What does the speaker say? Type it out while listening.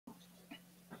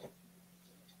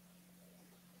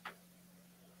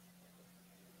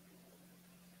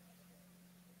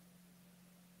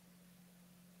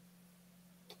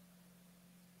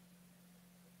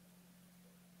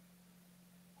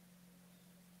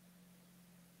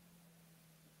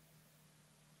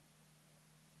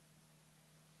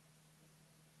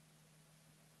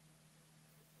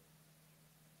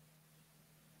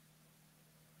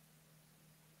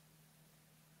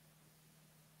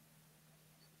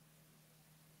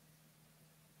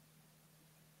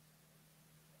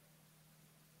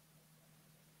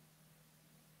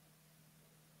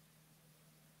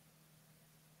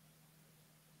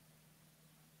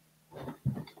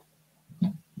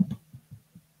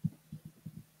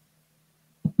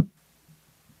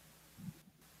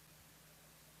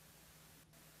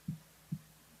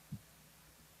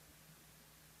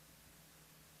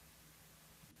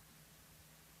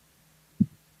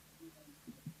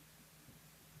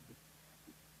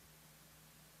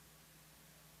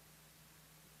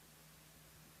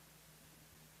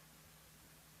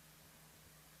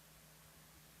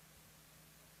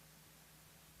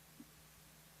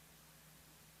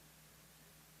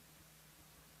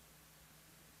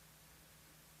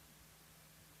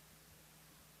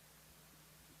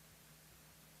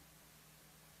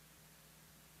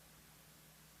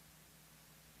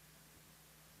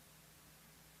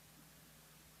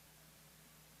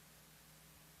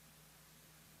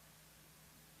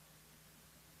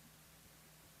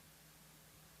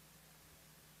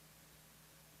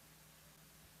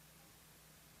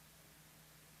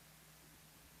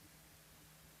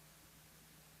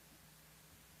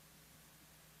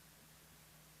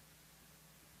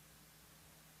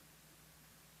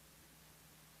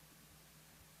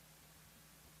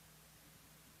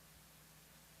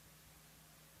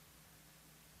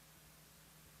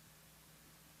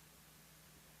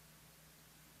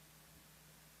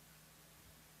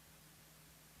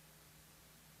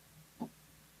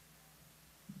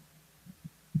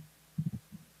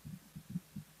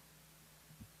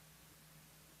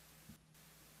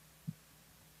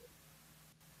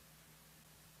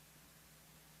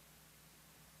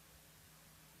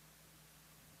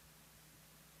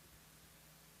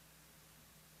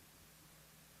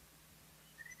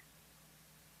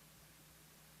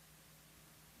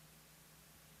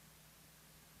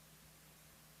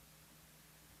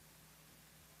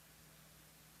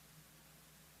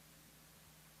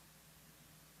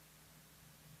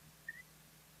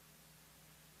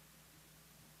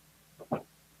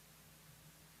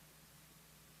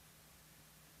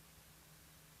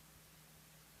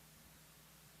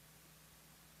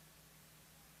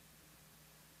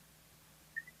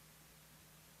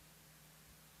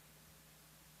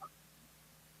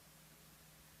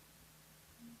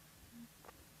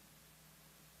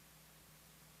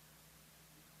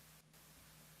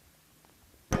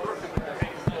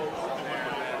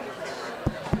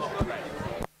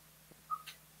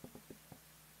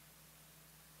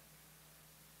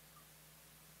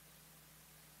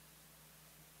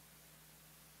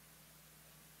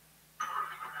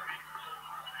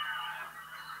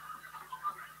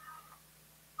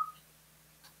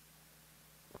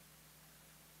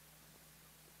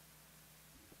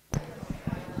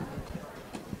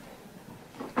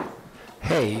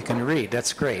Hey, you can read.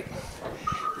 That's great.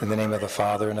 In the name of the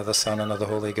Father, and of the Son, and of the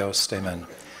Holy Ghost. Amen.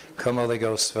 Come, Holy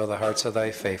Ghost, fill the hearts of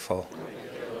thy faithful.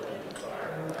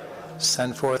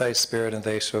 Send forth thy Spirit, and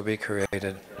they shall be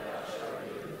created.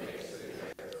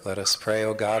 Let us pray.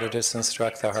 O God, who didst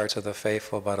instruct the hearts of the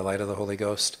faithful by the light of the Holy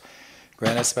Ghost,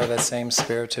 grant us by that same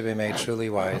Spirit to be made truly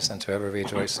wise, and to ever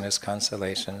rejoice in his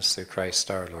consolations through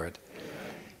Christ our Lord.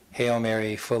 Hail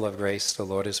Mary, full of grace, the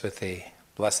Lord is with thee.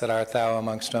 Blessed art thou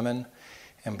amongst women,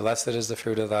 and blessed is the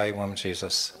fruit of thy womb,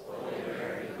 Jesus. Holy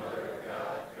Mary, Mother of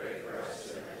God, pray for us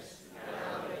sinners,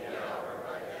 now and at the hour of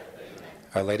our death. Amen.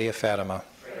 Our Lady of Fatima,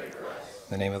 pray for us.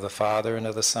 in the name of the Father, and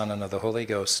of the Son, and of the Holy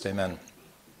Ghost. Amen.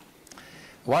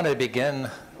 I want to begin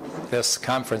this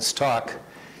conference talk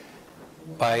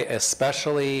by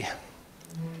especially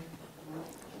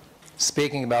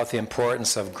speaking about the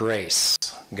importance of grace,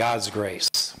 God's grace.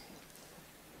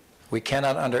 We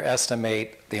cannot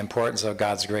underestimate the importance of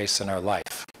God's grace in our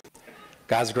life.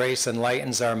 God's grace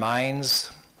enlightens our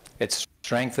minds. It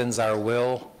strengthens our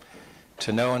will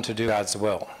to know and to do God's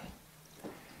will.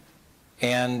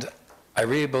 And I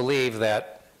really believe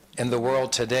that in the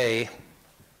world today,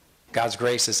 God's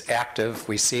grace is active.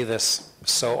 We see this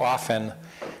so often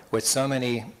with so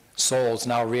many souls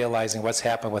now realizing what's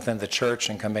happened within the church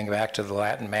and coming back to the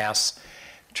Latin Mass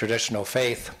traditional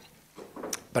faith.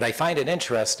 But I find it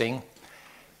interesting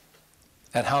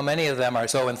at how many of them are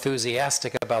so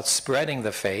enthusiastic about spreading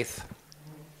the faith,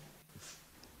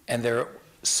 and they're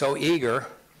so eager,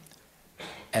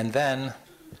 and then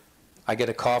I get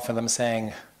a call from them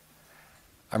saying,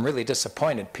 I'm really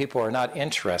disappointed. People are not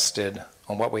interested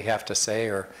in what we have to say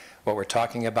or what we're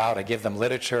talking about. I give them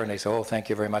literature, and they say, oh, thank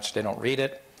you very much. They don't read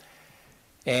it.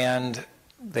 And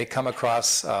they come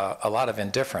across a lot of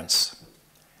indifference.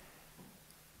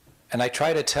 And I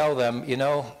try to tell them, you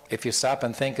know, if you stop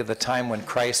and think of the time when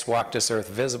Christ walked this earth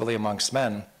visibly amongst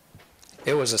men,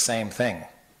 it was the same thing.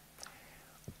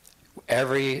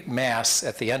 Every Mass,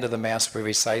 at the end of the Mass, we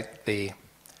recite the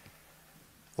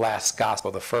last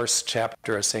Gospel, the first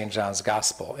chapter of St. John's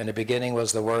Gospel. In the beginning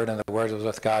was the Word, and the Word was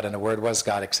with God, and the Word was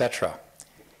God, etc.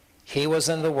 He was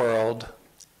in the world,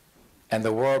 and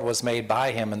the world was made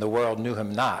by him, and the world knew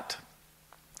him not.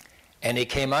 And he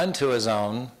came unto his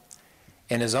own,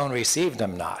 and his own received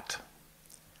him not.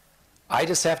 I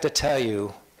just have to tell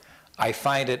you, I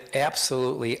find it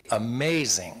absolutely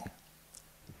amazing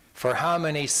for how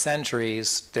many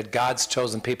centuries did God's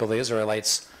chosen people, the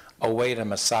Israelites, await a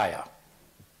Messiah.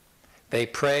 They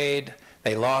prayed,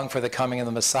 they longed for the coming of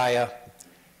the Messiah,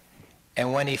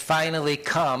 and when he finally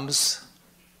comes,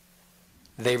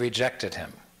 they rejected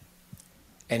him.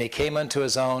 And he came unto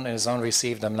his own, and his own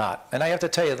received him not. And I have to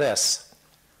tell you this,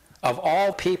 of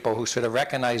all people who should have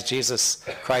recognized Jesus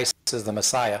Christ as the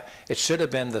Messiah, it should have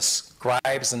been the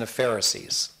scribes and the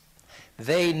Pharisees.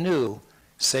 They knew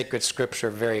sacred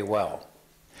scripture very well.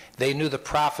 They knew the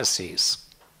prophecies.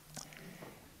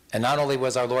 And not only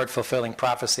was our Lord fulfilling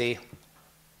prophecy,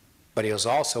 but he was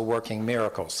also working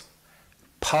miracles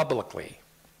publicly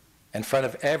in front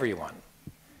of everyone.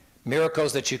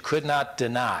 Miracles that you could not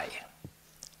deny.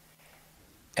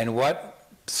 And what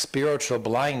spiritual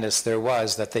blindness there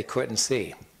was that they couldn't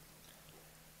see.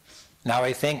 Now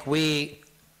I think we,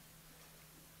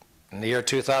 in the year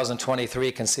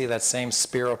 2023, can see that same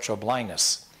spiritual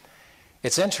blindness.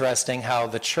 It's interesting how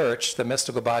the church, the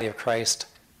mystical body of Christ,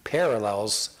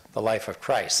 parallels the life of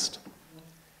Christ.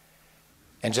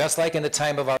 And just like in the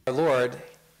time of our Lord,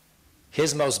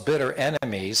 his most bitter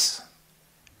enemies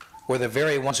were the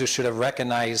very ones who should have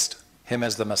recognized him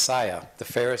as the Messiah, the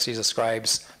Pharisees, the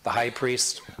scribes, the high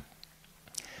priest.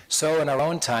 So in our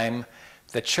own time,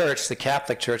 the church, the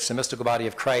Catholic Church, the mystical body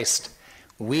of Christ,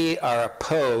 we are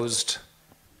opposed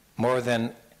more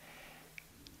than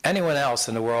anyone else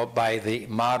in the world by the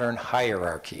modern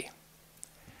hierarchy.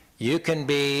 You can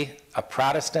be a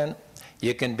Protestant,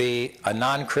 you can be a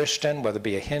non-Christian, whether it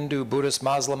be a Hindu, Buddhist,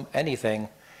 Muslim, anything,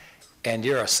 and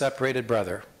you're a separated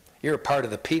brother. You're a part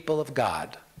of the people of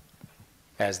God,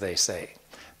 as they say.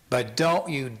 But don't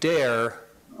you dare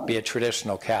be a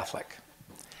traditional Catholic.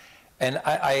 And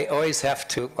I always have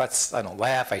to, I don't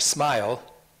laugh, I smile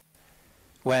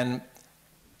when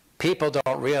people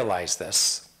don't realize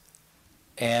this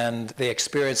and they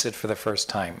experience it for the first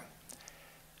time.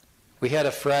 We had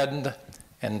a friend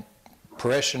and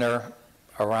parishioner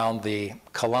around the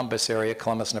Columbus area,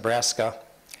 Columbus, Nebraska,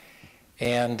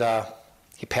 and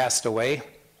he passed away.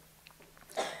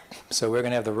 So we're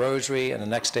going to have the rosary, and the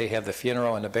next day have the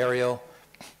funeral and the burial.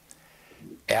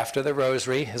 After the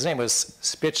rosary, his name was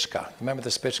Spichka. Remember the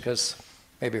Spichkas?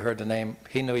 Maybe you heard the name.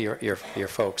 He knew your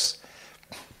folks.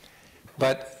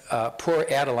 But poor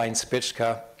Adeline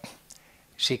Spichka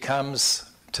she comes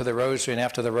to the rosary, and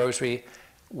after the rosary,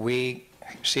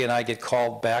 she and I get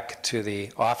called back to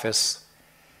the office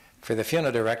for the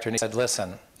funeral director, and he said,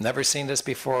 listen, never seen this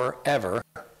before, ever,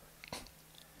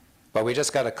 but we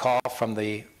just got a call from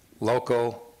the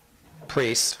local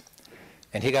priest,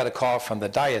 and he got a call from the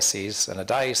diocese, and the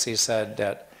diocese said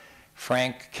that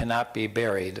Frank cannot be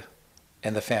buried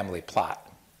in the family plot.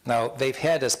 Now, they've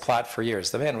had this plot for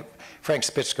years. The man, Frank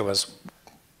Spitzka, was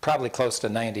probably close to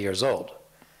 90 years old.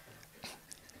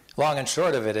 Long and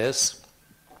short of it is,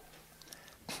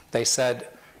 they said,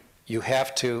 you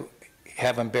have to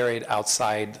have him buried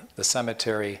outside the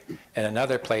cemetery in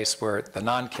another place where the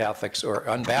non-Catholics or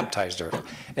unbaptized are.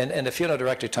 And the funeral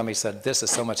director told me, he said, this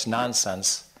is so much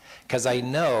nonsense, because I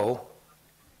know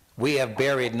we have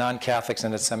buried non-Catholics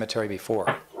in the cemetery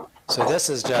before. So this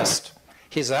is just,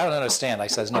 he said, I don't understand. I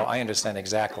says, no, I understand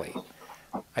exactly.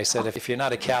 I said, if you're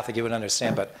not a Catholic, you would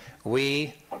understand, but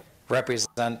we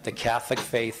represent the Catholic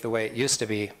faith the way it used to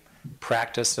be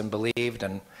practiced and believed,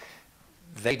 and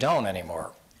they don't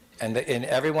anymore. And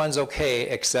everyone's okay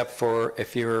except for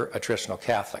if you're a traditional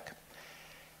Catholic.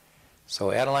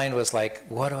 So Adeline was like,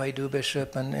 what do I do,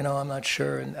 Bishop? And, I'm not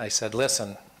sure. And I said,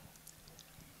 listen,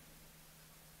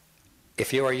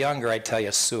 if you were younger, I'd tell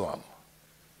you sue them.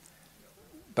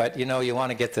 But, you want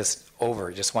to get this over.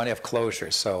 You just want to have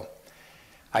closure. So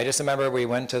I just remember we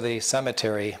went to the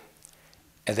cemetery,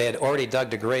 and they had already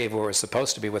dug the grave where it was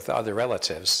supposed to be with the other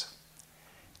relatives.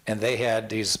 And they had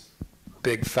these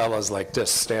big fellas like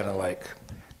this standing like,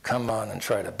 come on and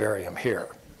try to bury him here.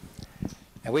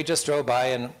 And we just drove by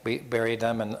and we buried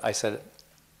them, and I said,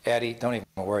 Addie, don't even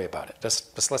worry about it.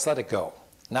 Just let's let it go.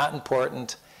 Not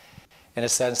important in a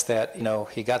sense that,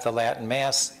 he got the Latin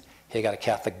Mass, he got a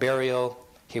Catholic burial,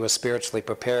 he was spiritually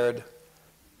prepared.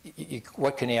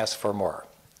 What can you ask for more?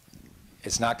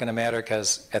 It's not going to matter,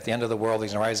 because at the end of the world,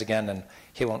 he's going to rise again, and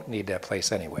he won't need that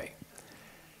place anyway.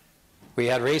 We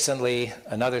had recently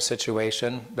another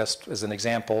situation, just as an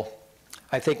example.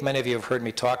 I think many of you have heard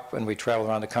me talk when we travel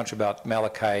around the country about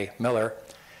Malachi Miller.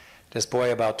 This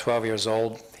boy, about 12 years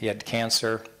old, he had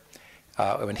cancer.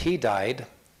 When he died,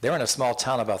 they were in a small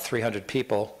town, about 300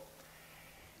 people,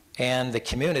 and the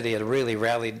community had really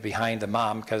rallied behind the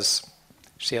mom because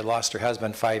she had lost her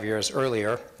husband 5 years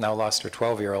earlier, now lost her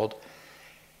 12-year-old.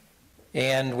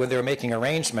 And when they were making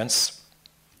arrangements,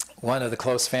 one of the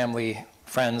close family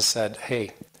friends said,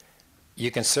 hey,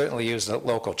 you can certainly use the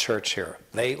local church here.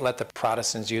 They let the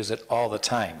Protestants use it all the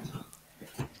time.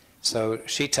 So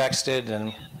she texted,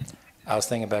 and I was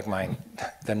thinking back in my mind,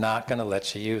 they're not going to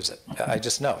let you use it. I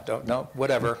just know,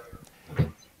 whatever.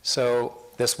 So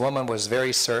this woman was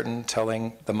very certain,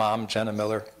 telling the mom, Jenna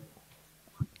Miller,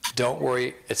 don't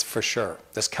worry, it's for sure.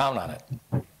 Just count on it.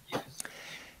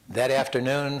 That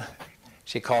afternoon,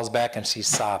 she calls back and she's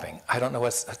sobbing. I don't know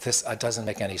what's this, it doesn't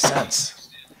make any sense.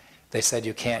 They said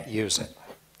you can't use it.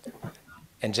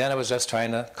 And Jenna was just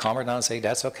trying to calm her down and say,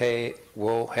 that's okay,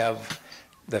 we'll have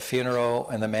the funeral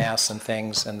and the mass and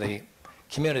things in the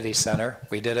community center.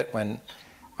 We did it when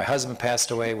my husband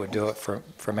passed away, we'd do it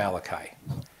for Malachi.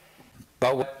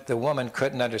 But what the woman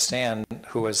couldn't understand,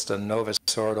 who was the Novus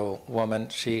Ordo woman,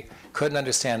 she couldn't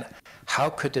understand, how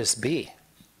could this be?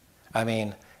 I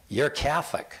mean, you're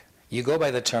Catholic. You go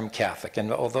by the term Catholic,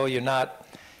 and although you're not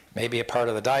maybe a part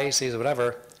of the diocese or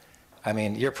whatever, I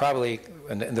mean, you're probably,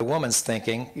 in the woman's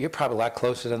thinking, you're probably a lot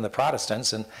closer than the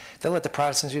Protestants, and they'll let the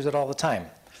Protestants use it all the time.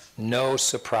 No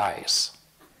surprise,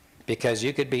 because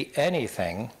you could be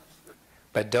anything,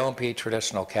 but don't be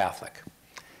traditional Catholic.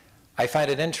 I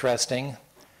find it interesting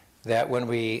that when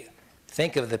we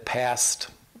think of the past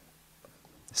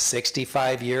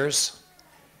 65 years,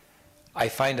 I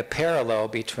find a parallel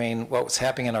between what was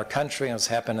happening in our country and what's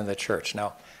happened in the church.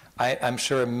 Now, I'm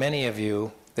sure many of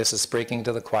you, this is speaking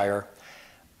to the choir,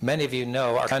 many of you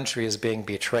know our country is being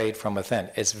betrayed from within.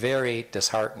 It's very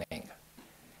disheartening.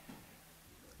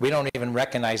 We don't even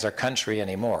recognize our country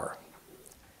anymore.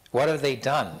 What have they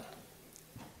done?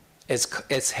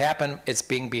 It's happened, it's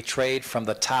being betrayed from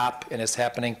the top, and it's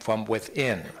happening from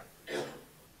within.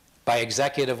 By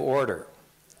executive order,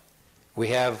 we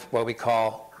have what we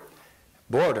call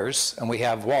borders, and we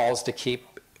have walls to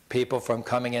keep people from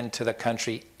coming into the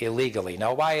country illegally.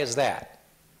 Now, why is that?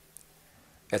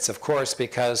 It's, of course,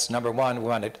 because, number one, we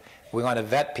want to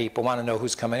vet people, want to know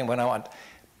who's coming in. We don't want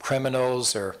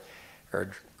criminals or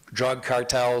drug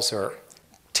cartels or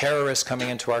terrorists coming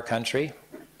into our country.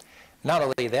 Not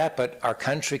only that, but our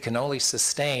country can only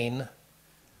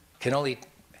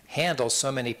handle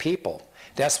so many people.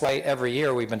 That's why every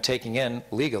year we've been taking in,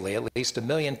 legally, at least 1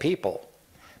 million people.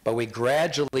 But we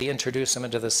gradually introduce them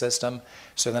into the system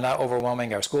so they're not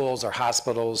overwhelming our schools, our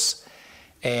hospitals,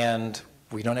 And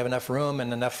we don't have enough room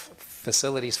and enough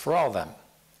facilities for all of them.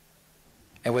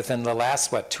 And within the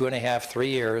last, 2.5, 3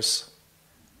 years,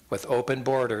 with open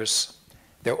borders,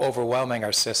 they're overwhelming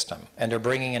our system, and they're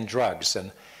bringing in drugs.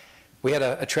 And we had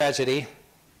a tragedy.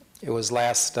 It was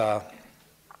last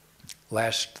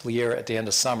year at the end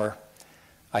of summer.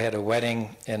 I had a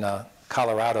wedding in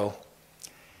Colorado,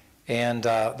 and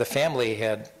the family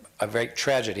had a very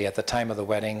tragedy at the time of the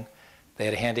wedding. They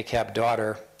had a handicapped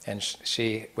daughter, and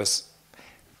she was,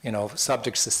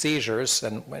 subject to seizures,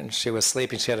 and when she was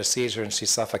sleeping, she had a seizure and she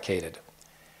suffocated.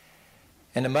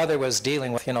 And the mother was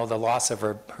dealing with, the loss of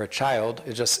her child.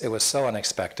 It was so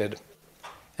unexpected.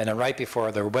 And then right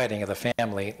before the wedding, the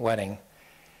family wedding,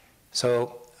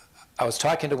 so I was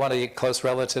talking to one of the close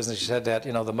relatives, and she said that,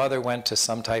 the mother went to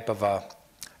some type of a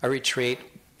retreat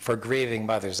for grieving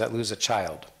mothers that lose a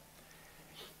child.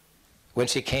 When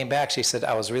she came back, she said,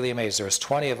 I was really amazed. There was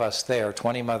 20 of us there,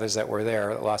 20 mothers that were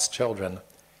there that lost children.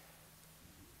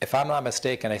 If I'm not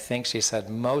mistaken, I think she said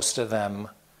most of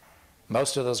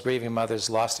those grieving mothers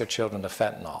lost their children to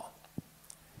fentanyl.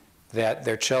 That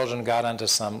their children got onto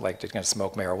some, like they're going to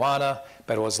smoke marijuana,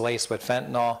 but it was laced with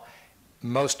fentanyl.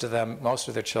 Most of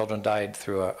their children died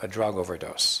through a drug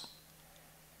overdose.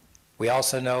 We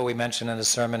also know, we mentioned in the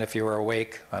sermon, if you were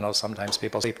awake, I know sometimes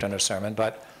people sleep during a sermon,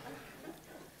 but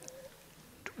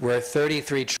we're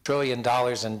 $33 trillion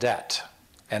in debt,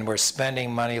 and we're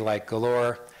spending money like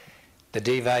galore. The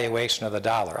devaluation of the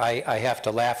dollar. I have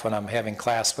to laugh when I'm having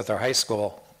class with our high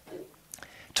school,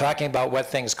 talking about what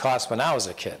things cost when I was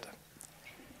a kid.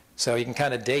 So you can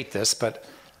kind of date this, but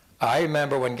I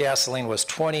remember when gasoline was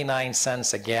 29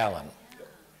 cents a gallon.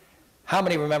 How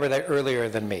many remember that earlier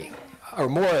than me? Or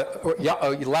more,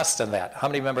 or less than that? How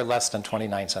many remember less than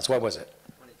 29 cents? What was it?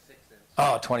 26 cents.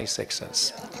 Oh, 26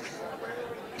 cents.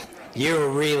 You're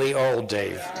really old,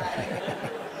 Dave.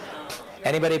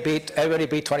 Anybody beat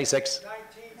 26?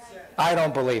 19 cents. I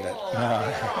don't believe it.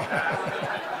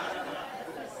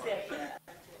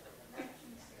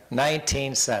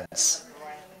 19 cents.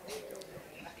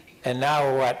 And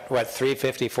now what,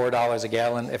 $3.50, $4 a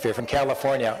gallon? If you're from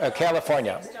California,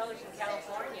 California.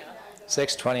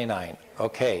 $6.29,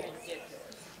 okay.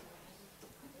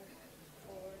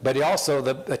 But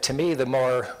also, to me, the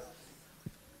more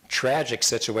tragic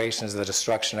situation is the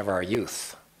destruction of our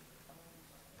youth.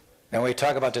 And when we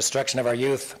talk about destruction of our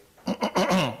youth,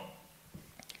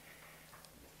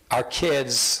 our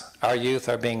kids, our youth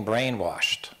are being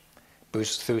brainwashed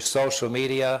through social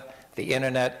media, the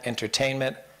internet,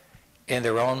 entertainment, in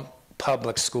their own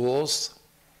public schools.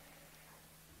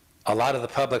 A lot of the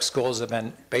public schools have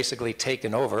been basically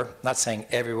taken over, not saying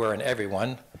everywhere and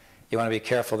everyone. You want to be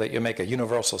careful that you make a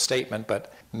universal statement,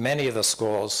 but many of the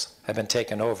schools have been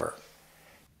taken over.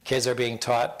 Kids are being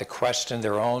taught to question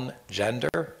their own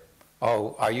gender.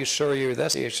 Oh, are you sure you're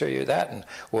this? Are you sure you're that? And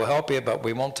we'll help you, but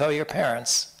we won't tell your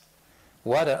parents.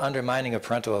 What an undermining of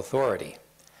parental authority.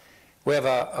 We have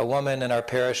a woman in our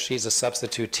parish. She's a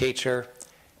substitute teacher.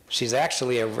 She's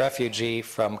actually a refugee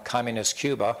from communist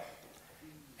Cuba.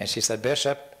 And she said,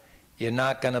 Bishop, you're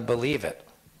not going to believe it.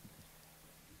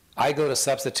 I go to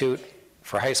substitute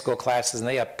for high school classes, and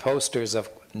they have posters of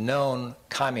known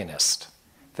communists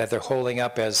that they're holding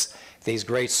up as these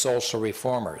great social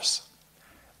reformers.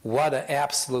 What an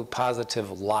absolute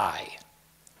positive lie.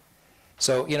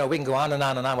 So, we can go on and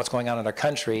on and on what's going on in our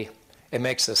country. It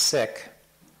makes us sick.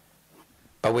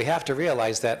 But we have to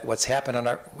realize that what's happening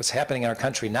in our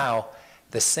country now,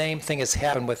 the same thing has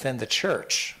happened within the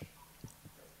church.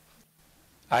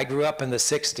 I grew up in the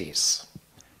 60s,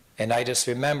 and I just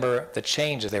remember the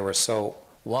changes. They were so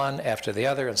one after the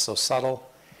other and so subtle.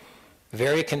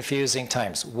 Very confusing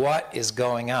times. What is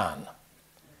going on?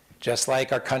 Just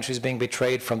like our country's being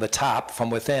betrayed from the top, from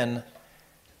within,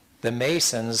 the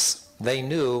Masons, they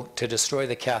knew to destroy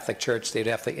the Catholic Church, they'd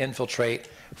have to infiltrate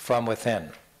from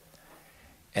within.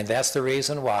 And that's the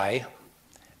reason why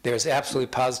there's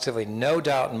absolutely positively no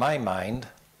doubt in my mind,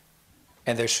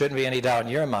 and there shouldn't be any doubt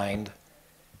in your mind,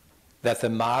 that the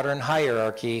modern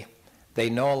hierarchy, they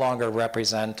no longer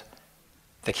represent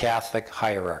the Catholic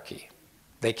hierarchy.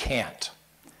 They can't.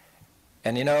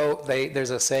 And there's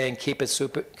a saying, keep it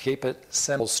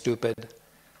simple, stupid.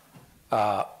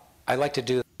 I like to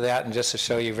do that, and just to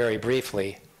show you very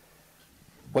briefly,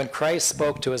 when Christ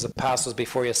spoke to his apostles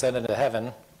before he ascended into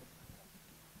heaven,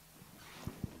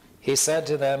 he said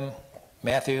to them,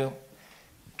 Matthew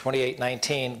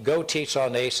 28:19, go teach all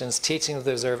nations, teaching them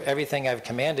to observe everything I've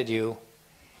commanded you,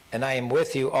 and I am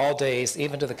with you all days,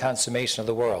 even to the consummation of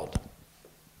the world.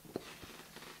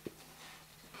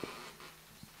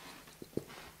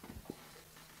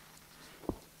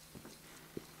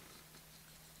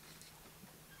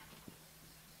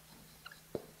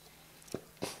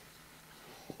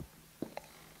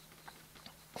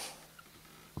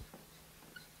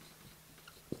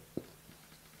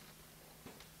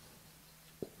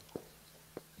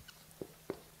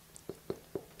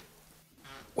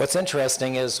 What's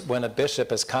interesting is when a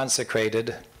bishop is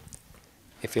consecrated,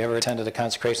 if you ever attended a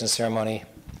consecration ceremony,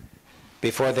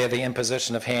 before they have the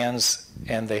imposition of hands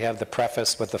and they have the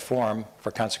preface with the form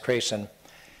for consecration,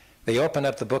 they open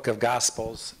up the book of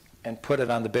Gospels and put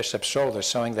it on the bishop's shoulder,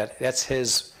 showing that that's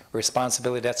his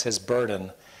responsibility, that's his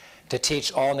burden, to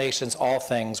teach all nations all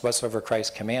things whatsoever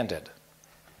Christ commanded.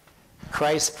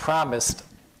 Christ promised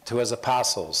to his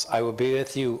apostles, I will be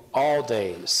with you all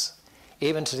days,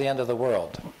 even to the end of the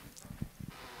world.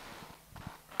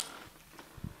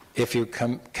 If you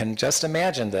can just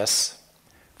imagine this,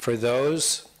 for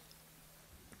those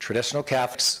traditional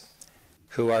Catholics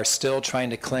who are still trying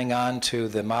to cling on to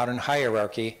the modern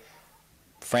hierarchy,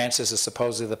 Francis is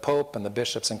supposedly the Pope and the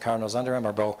bishops and cardinals under him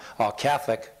are both all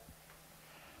Catholic,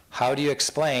 how do they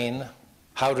explain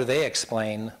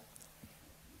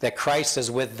that Christ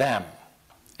is with them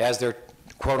as they're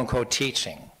quote-unquote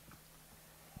teaching?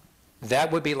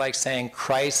 That would be like saying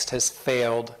Christ has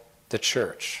failed the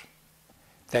church,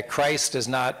 that Christ is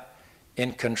not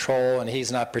in control and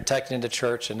he's not protecting the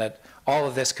church, and that all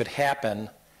of this could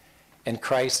happen and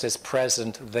Christ is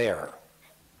present there.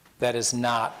 That is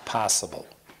not possible.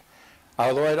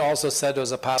 Our Lord also said to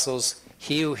his apostles,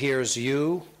 he who hears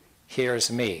you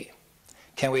hears me.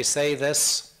 Can we say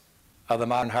this of the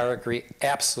modern hierarchy?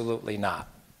 Absolutely not.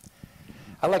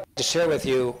 I'd like to share with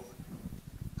you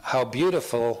how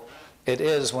beautiful it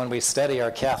is when we study our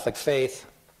Catholic faith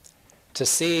to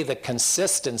see the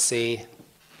consistency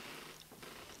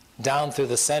down through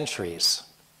the centuries.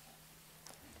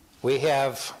 We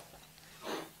have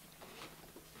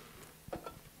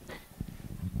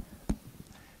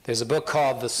there's a book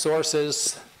called The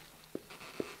Sources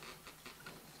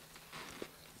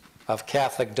of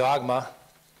Catholic Dogma.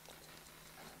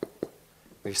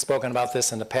 We've spoken about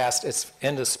this in the past. It's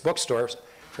in this bookstore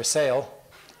for sale,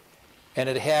 and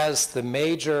it has the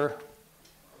major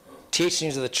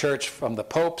teachings of the church from the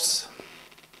popes.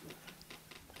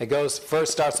 It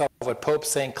starts off with Pope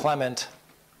St. Clement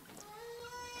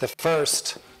the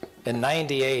First in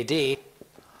 90 AD,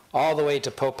 all the way to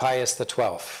Pope Pius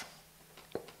XII.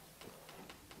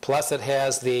 Plus it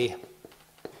has the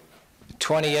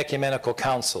 20 ecumenical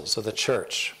councils of the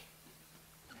church.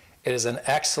 It is an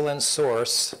excellent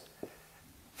source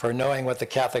for knowing what the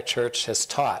Catholic Church has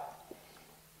taught.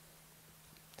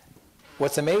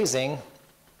 What's amazing,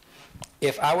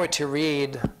 if I were to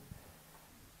read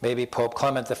maybe Pope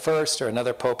Clement I or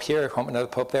another pope here, another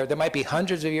pope there might be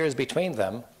hundreds of years between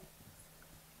them.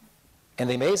 And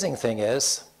the amazing thing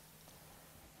is,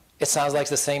 it sounds like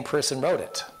the same person wrote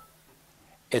it.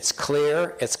 It's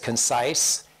clear, it's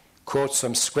concise, quotes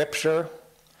from Scripture,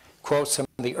 quotes from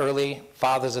the early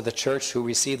fathers of the church who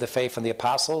received the faith from the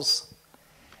apostles.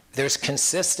 There's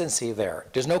consistency there.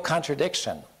 There's no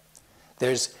contradiction.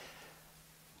 There's,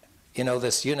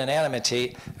 this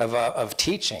unanimity of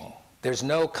teaching. There's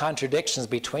no contradictions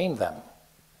between them.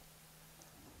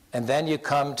 And then you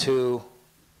come to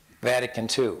Vatican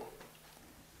II,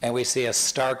 and we see a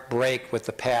stark break with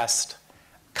the past,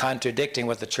 contradicting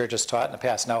what the church has taught in the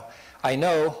past. Now, I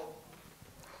know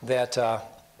that our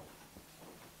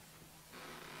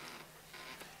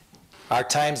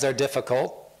times are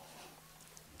difficult,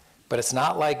 but it's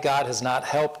not like God has not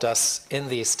helped us in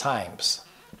these times.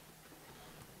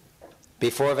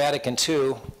 Before Vatican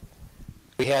II,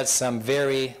 we had some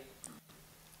very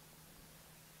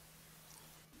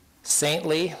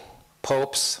saintly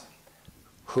popes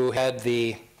who had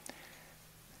the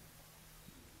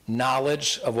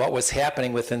knowledge of what was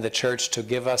happening within the church to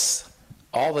give us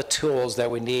all the tools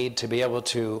that we need to be able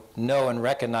to know and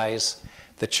recognize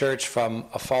the church from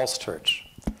a false church.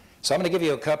 So I'm going to give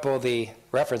you a couple of the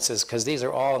references because these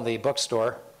are all in the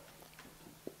bookstore.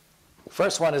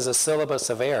 First one is a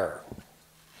syllabus of error.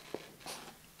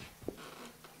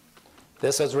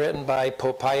 This was written by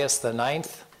Pope Pius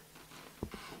IX.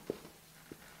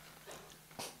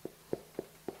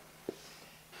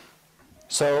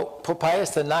 So Pope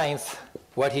Pius IX,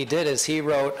 what he did is he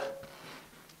wrote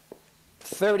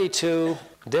 32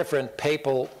 different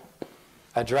papal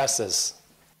addresses,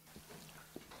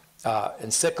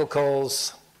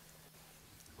 encyclicals,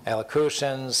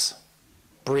 allocutions,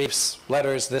 briefs,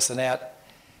 letters, this and that,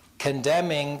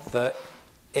 condemning the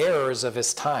errors of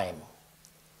his time,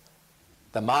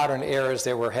 the modern errors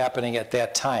that were happening at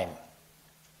that time.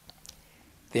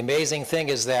 The amazing thing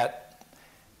is that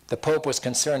the Pope was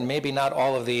concerned maybe not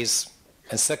all of these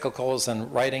encyclicals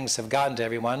and writings have gotten to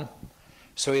everyone,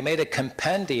 so he made a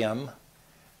compendium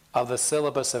of the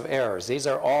syllabus of errors. These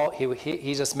are all,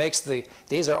 he just makes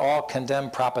these are all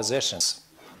condemned propositions.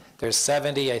 There's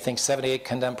 78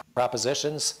 condemned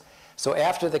propositions. So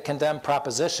after the condemned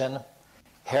proposition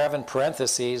have in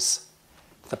parentheses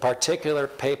the particular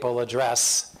papal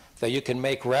address that you can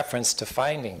make reference to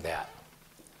finding that.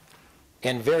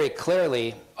 And very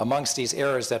clearly, amongst these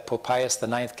errors that Pope Pius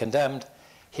IX condemned,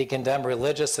 he condemned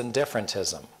religious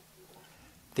indifferentism,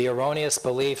 the erroneous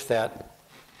belief that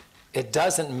it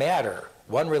doesn't matter.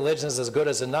 One religion is as good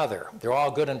as another. They're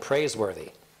all good and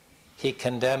praiseworthy. He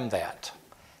condemned that.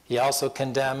 He also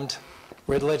condemned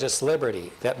religious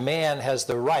liberty, that man has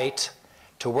the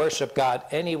to worship God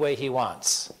any way he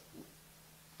wants.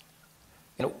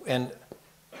 And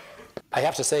I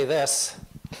have to say this,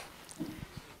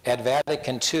 at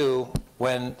Vatican II,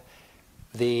 when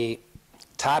the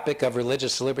topic of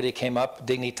religious liberty came up,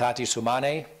 Dignitatis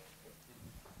Humanae,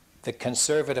 the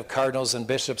conservative cardinals and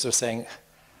bishops are saying,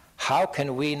 how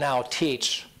can we now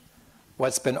teach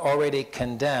what's been already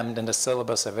condemned in the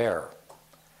syllabus of error?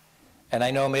 And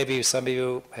I know maybe some of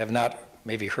you have not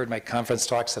maybe heard my conference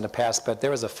talks in the past, but there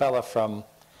was a fellow from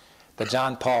the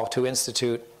John Paul II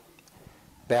Institute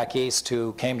back east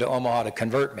who came to Omaha to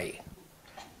convert me.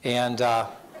 And,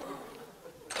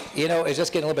 you know, it's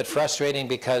just getting a little bit frustrating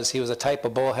because he was a type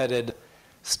of bullheaded,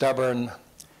 stubborn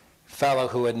fellow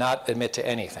who would not admit to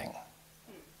anything.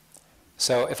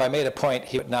 So if I made a point,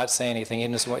 he would not say anything.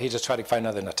 He just tried to find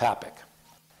another topic.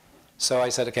 So I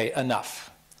said, okay,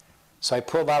 enough. So I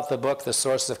pulled out the book, The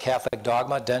Sources of Catholic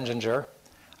Dogma, Denzinger.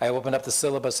 I opened up the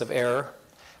syllabus of error.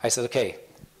 I said, okay,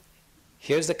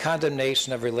 here's the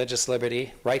condemnation of religious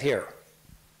liberty right here.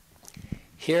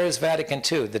 Here's Vatican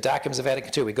II, the documents of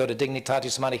Vatican II. We go to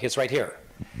Dignitatis Humanae, it's right here.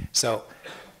 So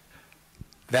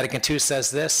Vatican II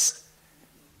says this.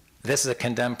 This is a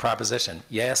condemned proposition,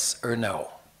 yes or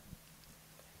no?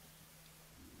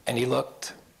 And he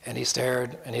looked, and he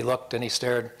stared, and he looked, and he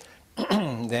stared.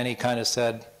 Then he kind of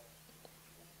said,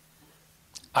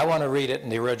 I want to read it in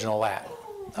the original Latin.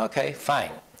 Okay,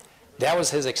 fine. That was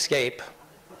his escape.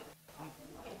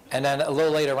 And then a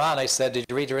little later on, I said, did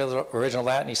you read the original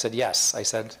Latin? He said, yes. I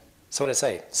said, so what did it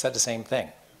say? It said the same thing.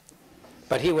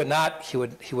 But he would not,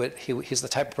 he's the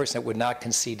type of person that would not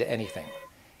concede to anything.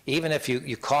 Even if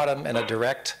you caught him in a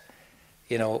direct,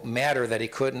 matter that he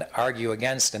couldn't argue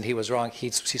against and he was wrong, he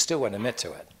still wouldn't admit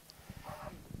to it.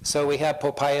 So we have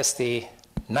Pope Pius IX,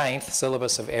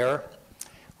 syllabus of error.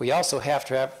 We also have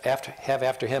to have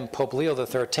after him Pope Leo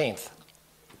XIII.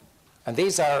 And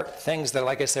these are things that,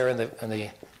 like I said, are in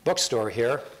the bookstore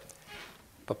here.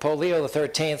 But Pope Leo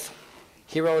XIII,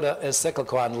 he wrote an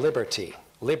encyclical on liberty,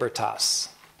 libertas,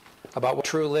 about what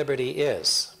true liberty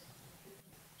is.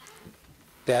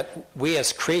 That we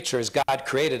as creatures, God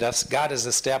created us, God has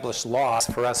established laws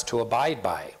for us to abide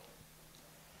by.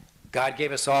 God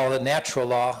gave us all the natural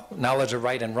law, knowledge of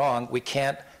right and wrong. We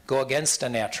can't go against a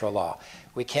natural law.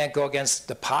 We can't go against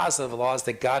the positive laws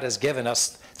that God has given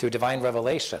us through divine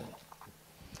revelation.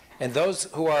 And those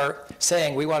who are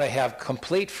saying we want to have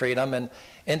complete freedom and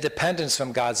independence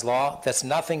from God's law, that's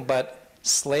nothing but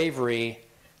slavery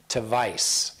to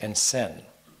vice and sin.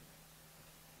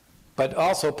 But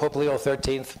also Pope Leo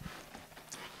XIII,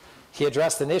 he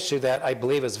addressed an issue that I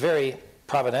believe is very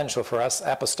providential for us,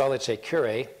 Apostolicae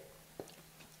Curiae,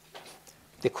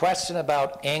 the question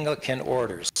about Anglican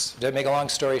orders. To make a long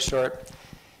story short,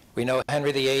 we know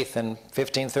Henry VIII in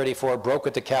 1534 broke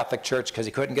with the Catholic Church because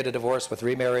he couldn't get a divorce with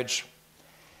remarriage.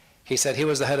 He said he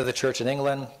was the head of the Church in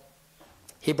England.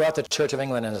 He brought the Church of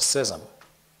England in a schism.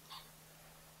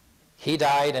 He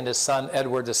died, and his son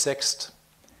Edward VI.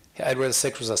 Edward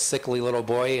VI was a sickly little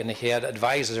boy, and he had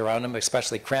advisors around him,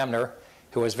 especially Cranmer,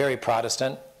 who was very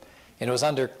Protestant. And it was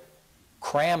under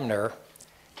Cranmer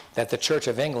that the Church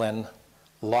of England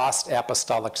lost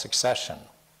apostolic succession.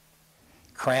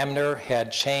 Cranmer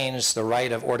had changed the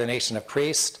rite of ordination of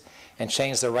priests and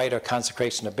changed the rite of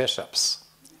consecration of bishops.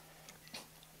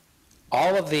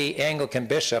 All of the Anglican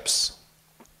bishops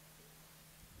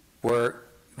were,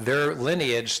 their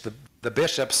lineage, the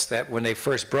bishops that when they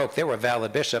first broke, they were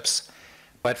valid bishops,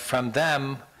 but from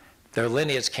them, their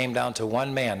lineage came down to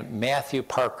one man, Matthew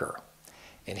Parker,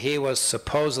 and he was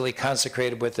supposedly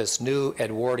consecrated with this new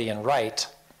Edwardian rite,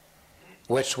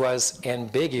 which was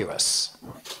ambiguous.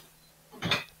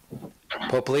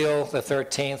 Pope Leo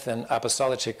XIII in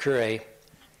Apostolicae Curiae,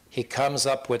 he comes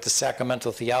up with the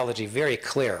sacramental theology very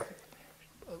clear.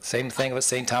 Same thing with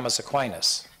St. Thomas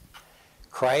Aquinas.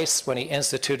 Christ, when he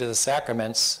instituted the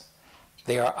sacraments,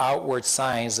 they are outward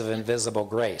signs of invisible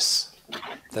grace.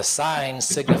 The signs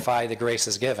signify the grace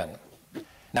is given.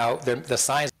 Now, the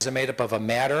signs are made up of a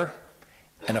matter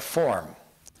and a form.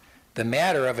 The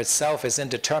matter of itself is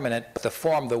indeterminate, but the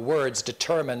form, the words,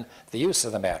 determine the use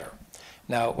of the matter.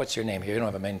 Now, what's your name here? You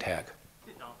don't have a name tag.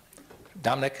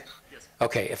 Dominic? Yes.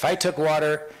 Okay, if I took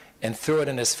water and threw it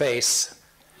in his face,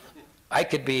 I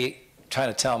could be trying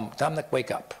to tell him, Dominic, wake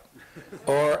up.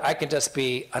 Or I could just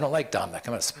be, I don't like Dominic,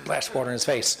 I'm going to splash water in his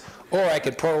face. Or I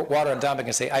could pour water on Dominic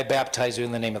and say, I baptize you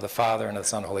in the name of the Father and of the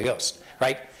Son and the Holy Ghost,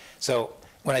 right? So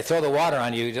when I throw the water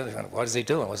on you, you're like, what is he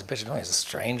doing? What's the bishop doing? Is it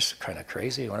strange, kind of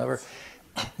crazy, whatever?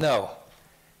 No.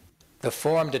 The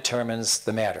form determines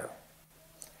the matter.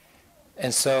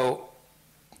 And so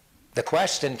the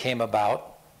question came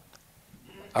about,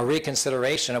 a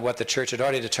reconsideration of what the church had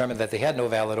already determined, that they had no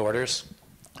valid orders.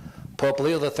 Pope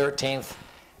Leo XIII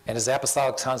and his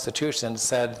apostolic constitution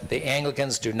said the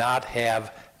Anglicans do not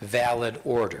have valid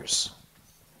orders.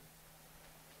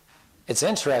 It's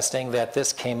interesting that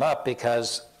this came up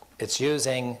because it's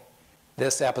using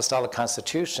this apostolic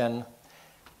constitution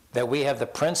that we have the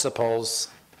principles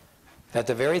that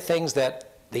the very things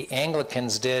that the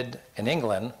Anglicans did in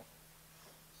England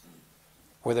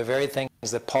were the very things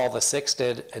that Paul VI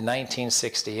did in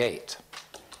 1968.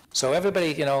 So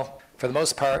everybody, you know, for the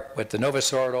most part, with the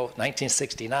Novus Ordo,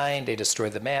 1969, they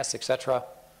destroyed the Mass, etc.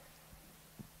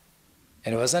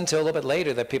 And it was until a little bit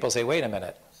later that people say, wait a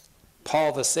minute,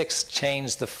 Paul VI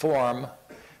changed the form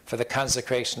for the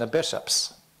consecration of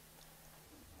bishops.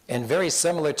 And very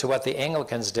similar to what the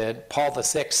Anglicans did, Paul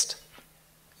VI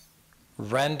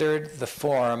rendered the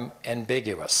form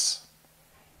ambiguous.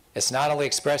 It's not only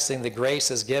expressing the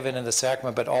grace is given in the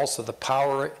sacrament, but also the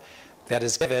power that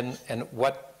is given and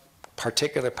what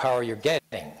particular power you're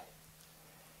getting.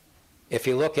 If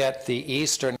you look at the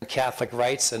Eastern Catholic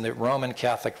rites and the Roman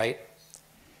Catholic rite,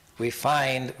 we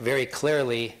find very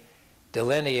clearly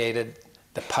delineated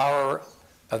the power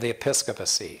of the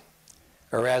episcopacy,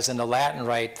 or as in the Latin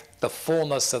rite, the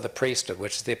fullness of the priesthood,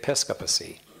 which is the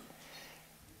episcopacy.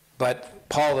 But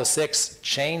Paul VI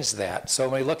changed that. So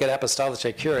when we look at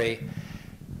Apostolicae Curiae,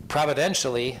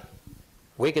 providentially,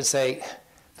 we can say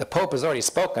the Pope has already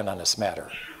spoken on this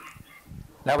matter.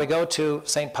 Now we go to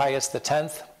St. Pius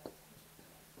X.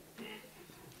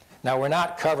 Now we're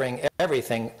not covering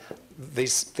everything.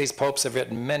 These popes have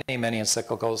written many, many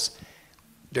encyclicals.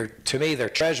 To me, they're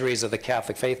treasuries of the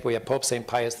Catholic faith. We have Pope St.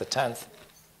 Pius X.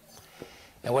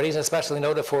 And what he's especially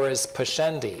noted for is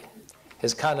Pascendi,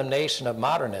 his condemnation of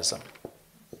modernism.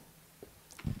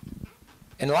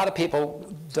 And a lot of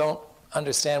people don't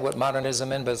understand what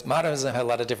modernism is, but modernism had a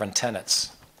lot of different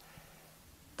tenets.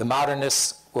 The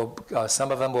modernists, will,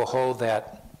 some of them will hold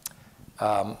that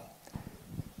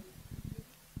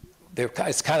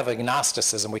it's kind of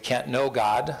agnosticism. We can't know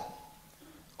God,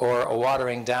 or a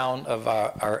watering down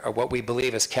of what we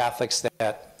believe as Catholics,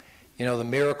 that, you know, the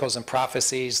miracles and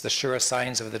prophecies, the surest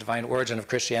signs of the divine origin of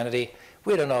Christianity,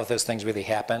 we don't know if those things really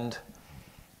happened.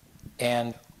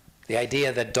 And the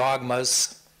idea that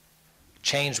dogmas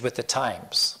changed with the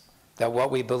times, that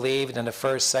what we believed in the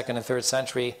first, second, and third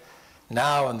century,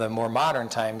 now in the more modern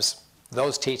times,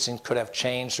 those teachings could have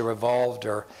changed or evolved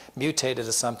or mutated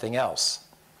to something else,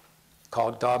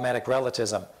 called dogmatic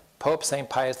relativism. Pope St.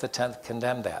 Pius X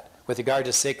condemned that. With regard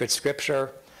to sacred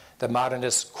scripture, the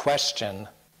modernists question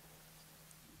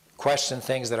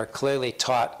things that are clearly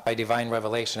taught by divine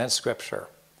revelation in scripture.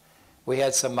 We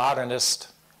had some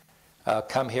modernists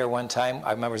come here one time.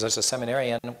 I remember as a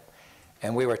seminarian,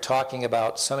 and we were talking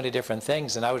about so many different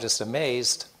things, and I was just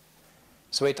amazed.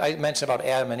 So I mentioned about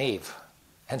Adam and Eve,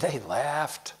 and they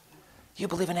laughed. You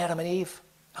believe in Adam and Eve?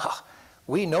 Oh,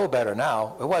 we know better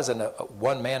now. It wasn't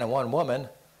one man and one woman.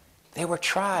 They were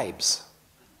tribes.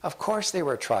 Of course they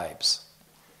were tribes.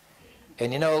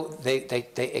 And you know, they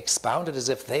expounded as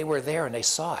if they were there and they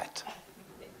saw it.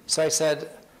 So I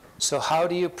said, so how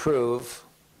do you prove,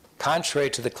 contrary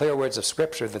to the clear words of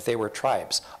Scripture, that they were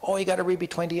tribes? Oh, you got to read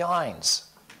between the lines.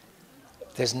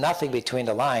 There's nothing between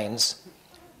the lines.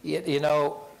 You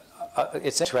know,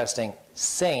 it's interesting.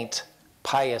 Saint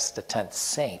Pius X,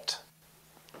 saint,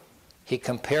 he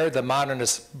compared the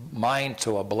modernist mind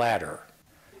to a bladder.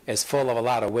 It's full of a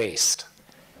lot of waste.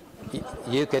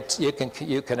 You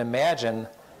can imagine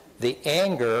the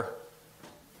anger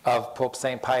of Pope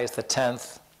St. Pius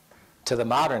X to the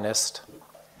modernist.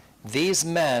 These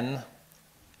men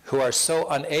who are so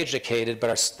uneducated,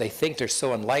 but they think they're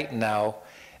so enlightened now,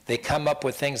 they come up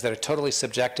with things that are totally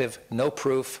subjective, no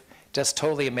proof, just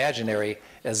totally imaginary,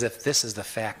 as if this is the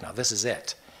fact now, this is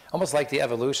it. Almost like the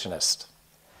evolutionist.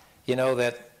 You know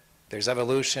that there's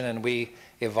evolution and we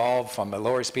evolve from a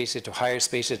lower species to a higher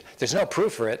species. There's no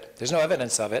proof for it. There's no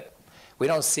evidence of it. We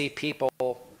don't see people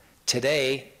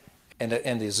today in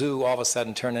the zoo all of a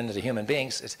sudden turn into human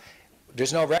beings.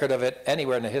 There's no record of it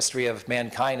anywhere in the history of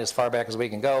mankind as far back as we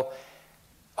can go.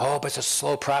 Oh, but it's a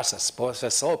slow process. Well, it's a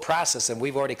slow process and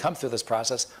we've already come through this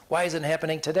process. Why is it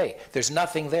happening today? There's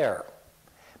nothing there.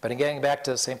 But in getting back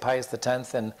to St. Pius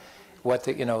X and what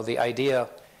the, the idea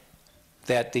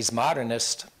that these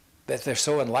modernists, that they're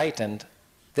so enlightened,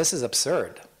 this is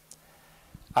absurd.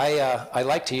 I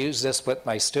like to use this with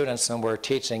my students when we're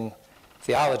teaching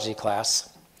theology class.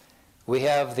 We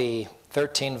have the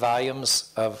 13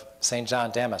 volumes of St.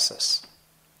 John Damascus.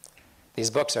 These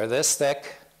books are this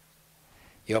thick.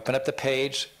 You open up the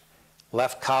page,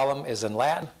 left column is in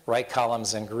Latin, right column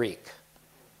is in Greek.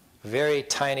 Very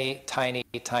tiny, tiny,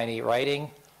 tiny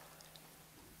writing.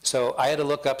 So I had to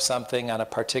look up something on a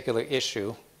particular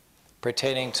issue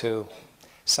pertaining to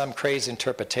some crazy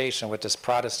interpretation what this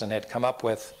Protestant had come up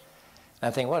with. And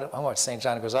I'm thinking, what St.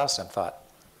 John Chrysostom thought.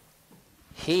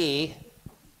 He,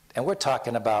 and we're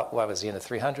talking about, what was he, in the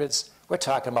 300s? We're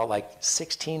talking about like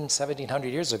 1700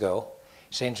 years ago.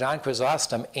 St. John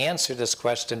Chrysostom answered this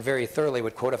question very thoroughly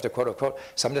with quote after quote after quote.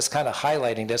 So I'm just kind of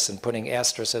highlighting this and putting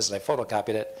asterisks, and I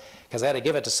photocopied it because I had to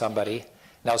give it to somebody.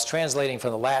 And I was translating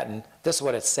from the Latin. This is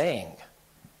what it's saying.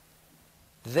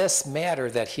 This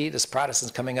matter that this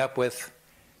Protestant's coming up with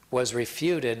was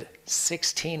refuted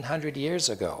 1600 years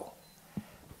ago.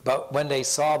 But when they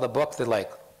saw the book, they're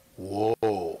like,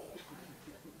 whoa,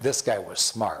 this guy was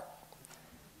smart.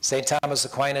 St. Thomas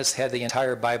Aquinas had the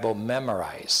entire Bible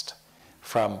memorized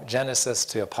from Genesis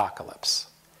to Apocalypse.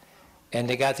 And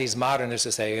they got these modernists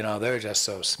to say, they're just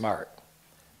so smart,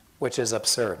 which is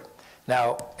absurd.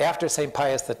 Now, after St.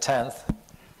 Pius X, we're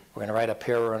going to write up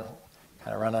here, we're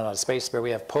kind of running out of space here,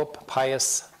 we have Pope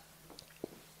Pius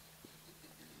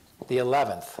XI.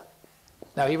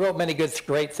 Now, he wrote many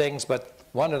great things, but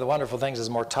one of the wonderful things is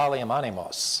Mortalium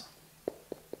Animos.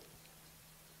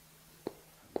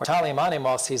 Mortalium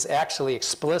Animos, he's actually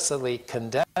explicitly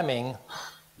condemning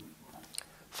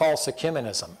false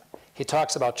ecumenism. He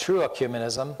talks about true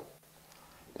ecumenism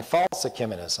and false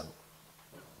ecumenism.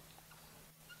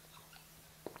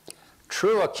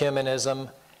 True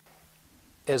ecumenism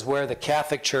is where the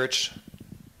Catholic Church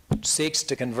seeks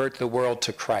to convert the world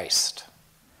to Christ.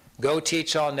 Go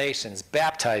teach all nations,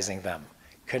 baptizing them,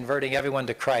 converting everyone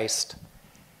to Christ.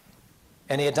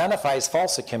 And he identifies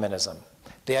false ecumenism,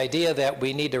 the idea that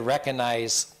we need to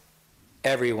recognize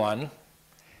everyone.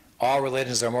 All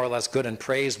religions are more or less good and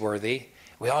praiseworthy.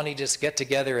 We all need to just get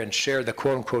together and share the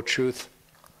quote-unquote truth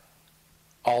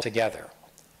all together.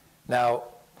 Now,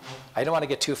 I don't want to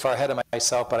get too far ahead of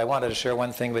myself, but I wanted to share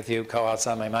one thing with you, what's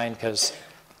on my mind, because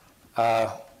I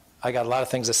got a lot of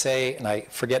things to say, and I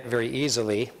forget very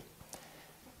easily.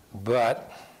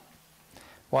 But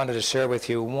wanted to share with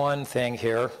you one thing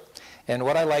here. And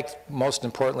what I like most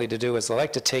importantly to do is I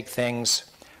like to take things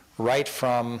right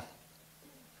from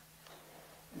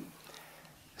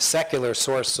secular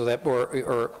source, so that,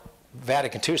 or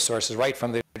Vatican II sources, right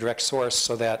from the direct source,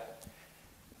 so that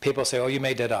people say, oh, you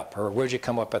made that up, or where'd you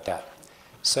come up with that?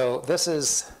 So this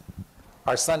is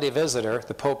our Sunday visitor,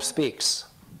 the Pope Speaks.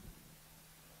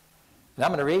 And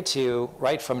I'm going to read to you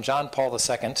right from John Paul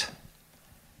II.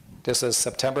 This is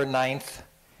September 9th,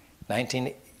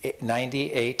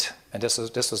 1998, and this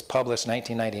was published in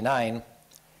 1999.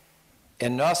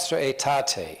 In Nostra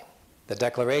Aetate, the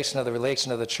Declaration of the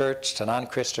Relation of the Church to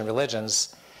Non-Christian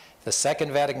Religions, the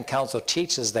Second Vatican Council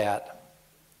teaches that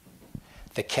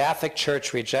the Catholic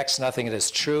Church rejects nothing that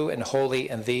is true and holy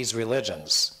in these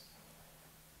religions.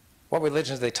 What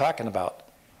religions are they talking about?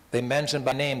 They mention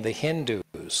by name the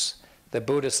Hindus, the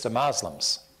Buddhists, the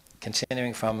Muslims,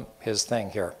 continuing from his thing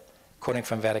here, quoting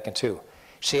from Vatican II.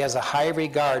 She has a high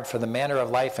regard for the manner of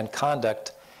life and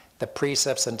conduct, the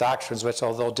precepts and doctrines which,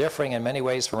 although differing in many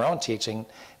ways from her own teaching,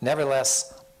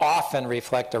 nevertheless often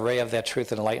reflect a ray of that truth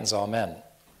that enlightens all men.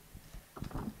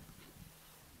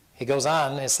 He goes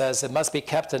on and says, it must be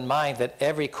kept in mind that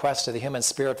every quest of the human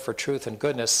spirit for truth and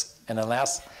goodness, and in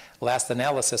last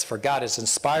analysis for God, is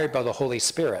inspired by the Holy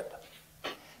Spirit.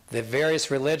 The various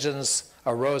religions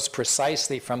arose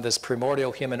precisely from this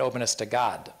primordial human openness to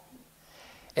God.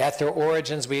 At their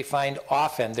origins, we find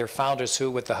often their founders who,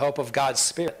 with the help of God's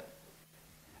Spirit,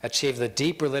 achieved the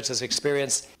deep religious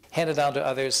experience handed down to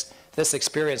others. This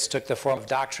experience took the form of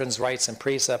doctrines, rites, and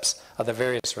precepts of the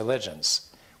various religions.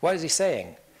 What is he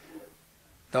saying?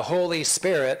 The Holy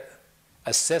Spirit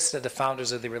assisted the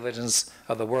founders of the religions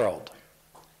of the world.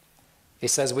 He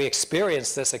says we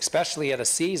experience this especially at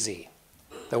Assisi,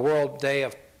 the World Day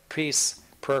of Peace,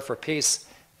 Prayer for Peace,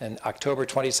 in October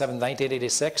 27,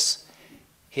 1986.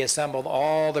 He assembled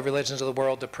all the religions of the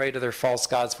world to pray to their false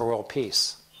gods for world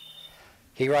peace.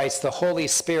 He writes, the Holy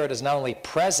Spirit is not only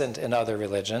present in other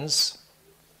religions,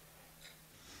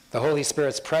 the Holy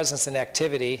Spirit's presence and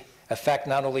activity affect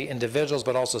not only individuals,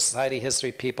 but also society,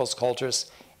 history, peoples, cultures,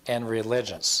 and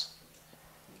religions.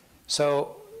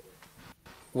 So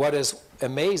what is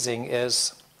amazing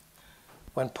is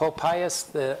When Pope Pius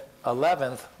XI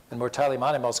in Mortali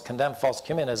Manimos condemned false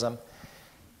communism,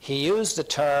 he used the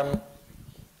term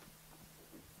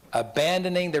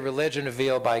abandoning the religion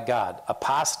revealed by God,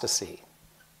 apostasy.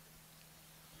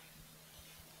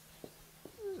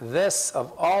 This,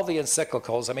 of all the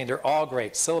encyclicals, I mean, they're all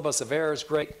great. Syllabus of Error is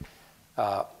great.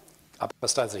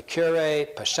 Apostasia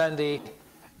Curae, Pascendi.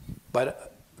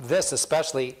 But this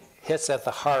especially hits at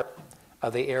the heart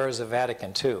of the errors of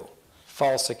Vatican II,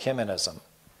 false ecumenism.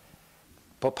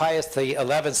 Pope Pius XI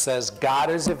says, God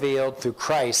is revealed through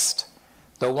Christ,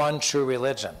 the one true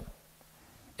religion.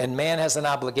 And man has an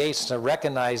obligation to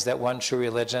recognize that one true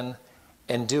religion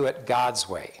and do it God's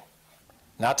way,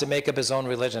 not to make up his own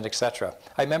religion, etc.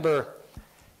 I remember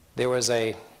there was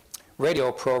a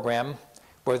radio program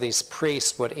where these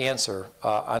priests would answer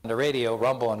on the radio,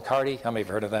 Rumble and Cardi. How many have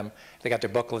heard of them? They got their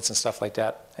booklets and stuff like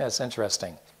that. Yeah, it's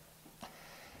interesting.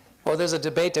 Well, there's a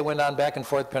debate that went on back and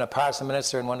forth between a Protestant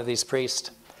minister and one of these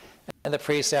priests. And the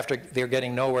priest, after they're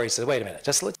getting nowhere, he said, wait a minute,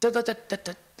 just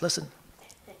listen.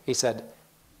 He said,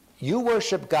 you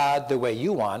worship God the way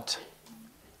you want,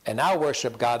 and I'll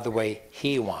worship God the way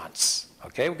he wants.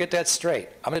 Okay, we'll get that straight.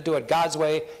 I'm going to do it God's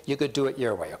way, you could do it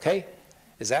your way, okay?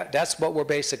 That's what we're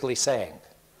basically saying.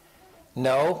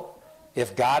 No,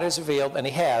 if God is revealed, and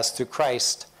he has, through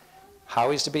Christ, how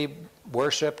he's to be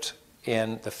worshipped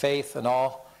in the faith and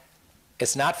all,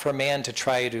 it's not for man to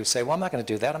try to say, well, I'm not going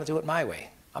to do that, I'm going to do it my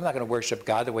way. I'm not going to worship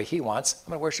God the way he wants.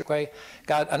 I'm going to worship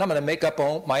God, and I'm going to make up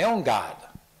my own God.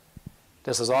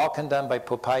 This is all condemned by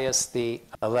Pope Pius XI,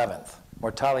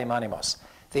 Mortali Manimos.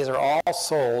 These are all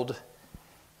sold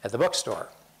at the bookstore.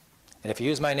 And if you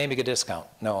use my name, you get a discount.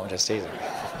 No, I'm just teasing.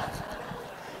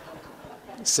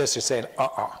 Sister's saying,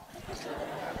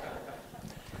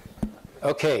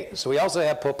 Okay, so we also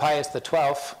have Pope Pius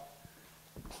XII.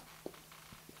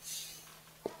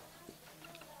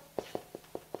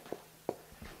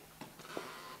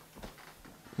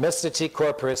 Mysticiti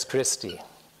Corporis Christi.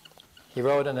 He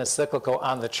wrote an encyclical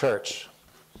on the church.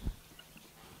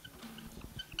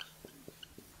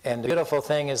 And the beautiful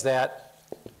thing is that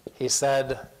he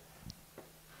said,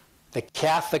 the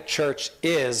Catholic Church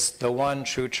is the one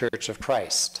true Church of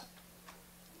Christ.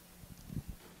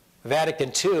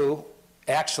 Vatican II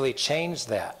actually changed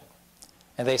that.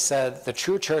 And they said the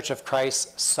true Church of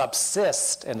Christ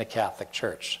subsists in the Catholic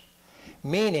Church.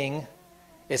 Meaning,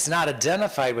 it's not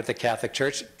identified with the Catholic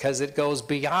Church because it goes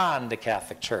beyond the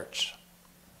Catholic Church.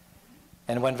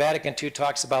 And when Vatican II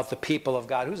talks about the people of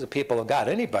God, who's the people of God?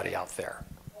 Anybody out there.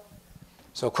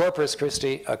 So Corpus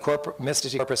Christi,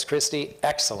 Mysticiti Corpus Christi,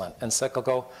 excellent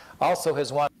encyclical. Also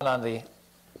his one on the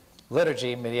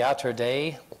liturgy, Mediator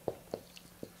Dei.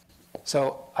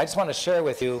 So I just want to share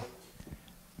with you,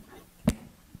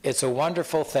 it's a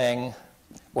wonderful thing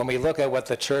when we look at what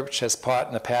the church has taught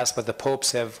in the past, what the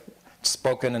popes have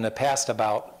spoken in the past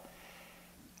about.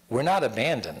 We're not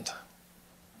abandoned.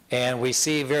 And we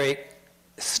see very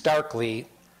starkly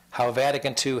how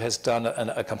Vatican II has done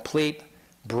a complete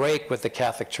break with the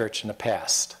Catholic Church in the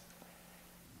past.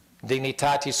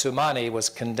 Dignitatis Humanae was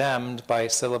condemned by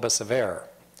Syllabus of Error.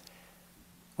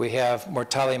 We have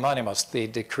Mortali Manimos, the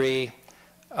decree,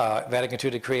 Vatican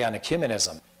II decree on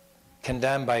ecumenism,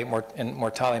 condemned by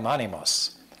Mortali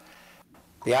Manimos.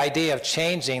 The idea of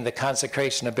changing the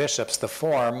consecration of bishops, the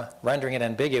form, rendering it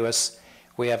ambiguous,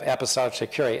 we have Apostolic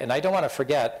Curae. And I don't want to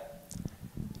forget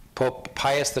Pope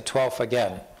Pius XII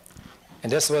again.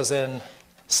 And this was in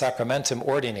Sacramentum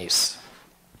Ordinis.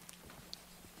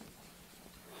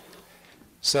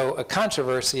 So a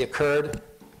controversy occurred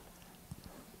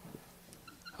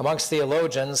amongst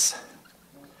theologians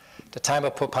at the time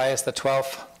of Pope Pius XII,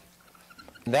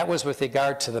 and that was with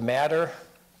regard to the matter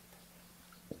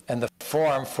and the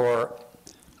form for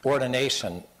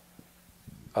ordination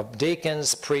of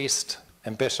deacons, priests,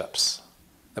 and bishops.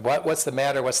 What's the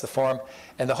matter, what's the form?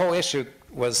 And the whole issue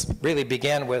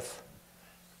began with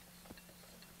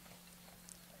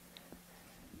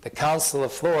the Council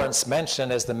of Florence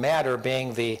mentioned as the matter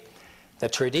being the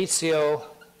Traditio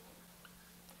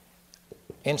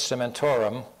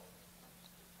Instrumentorum,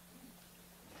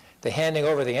 the handing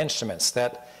over the instruments,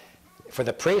 that for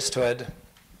the priesthood,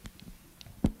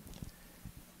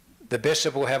 the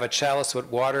bishop will have a chalice with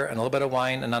water and a little bit of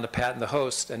wine and on the paten the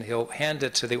host, and he'll hand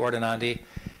it to the ordinandi,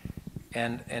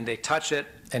 and they touch it,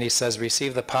 and he says,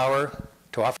 receive the power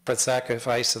to offer the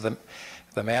sacrifice of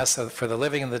the Mass for the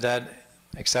living and the dead,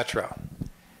 etc.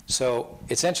 So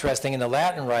it's interesting, in the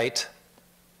Latin rite,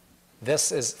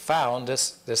 this is found,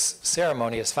 this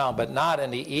ceremony is found, but not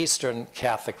in the Eastern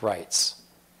Catholic rites.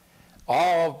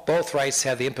 Both rites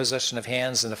have the imposition of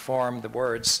hands and the form, the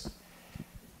words.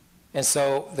 And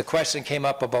so the question came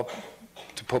up about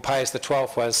to Pope Pius XII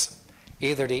was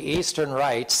either the Eastern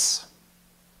rites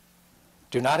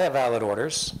do not have valid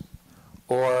orders,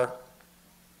 or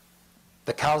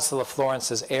the Council of Florence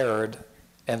has erred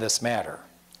in this matter.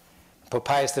 Pope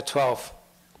Pius XII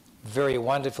very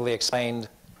wonderfully explained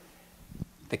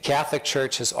the Catholic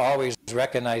Church has always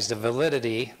recognized the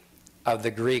validity of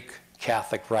the Greek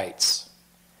Catholic rites.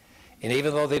 And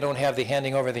even though they don't have the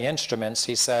handing over the instruments,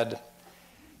 he said,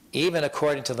 even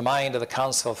according to the mind of the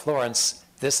Council of Florence,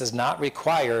 this is not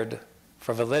required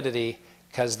for validity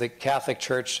because the Catholic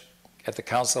Church at the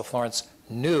Council of Florence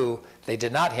knew they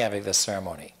did not have this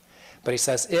ceremony. But he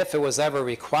says if it was ever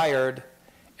required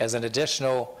as an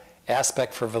additional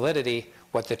aspect for validity,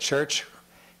 what the Church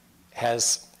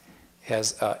has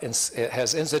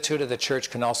instituted, the Church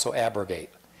can also abrogate.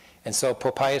 And so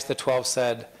Pope Pius XII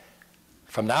said,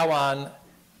 from now on,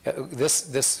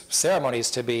 this ceremony is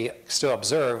to be still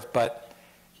observed, but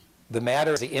the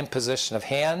matter is the imposition of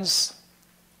hands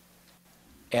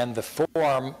and the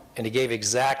form, and he gave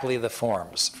exactly the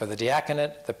forms for the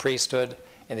diaconate, the priesthood,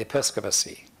 and the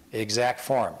episcopacy, the exact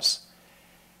forms.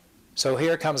 So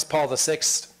here comes Paul VI,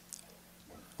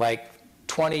 like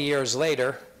 20 years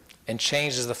later, and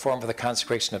changes the form for the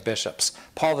consecration of bishops.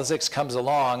 Paul VI comes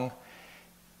along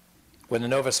when the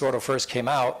Novus Ordo first came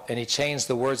out, and he changed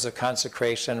the words of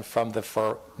consecration from the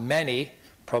for many,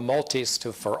 pro multis,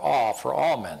 to for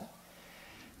all men.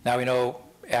 Now we know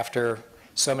after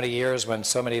so many years when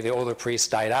so many of the older priests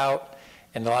died out,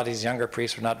 and a lot of these younger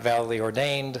priests were not validly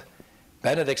ordained,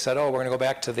 Benedict said, oh, we're going to go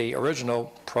back to the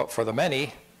original for the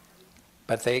many,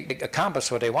 but they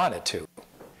accomplished what they wanted to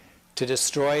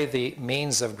destroy the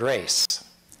means of grace.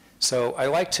 So I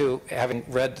like to, having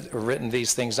read or written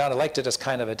these things down, I'd like to just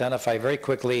kind of identify very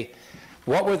quickly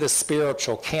what were the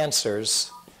spiritual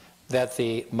cancers that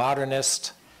the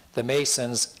modernists, the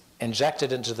Masons,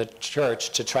 injected into the church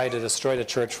to try to destroy the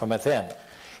church from within.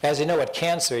 As you know, with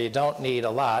cancer, you don't need a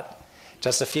lot,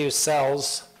 just a few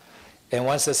cells, and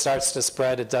once it starts to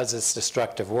spread, it does its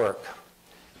destructive work.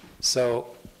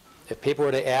 So if people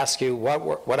were to ask you,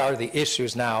 what are the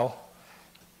issues now?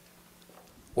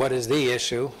 What is the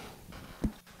issue?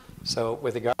 So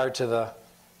with regard to the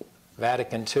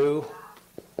Vatican II,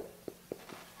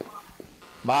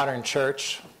 modern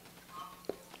church,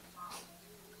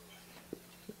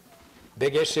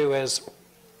 big issue is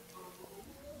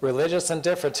religious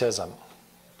indifferentism.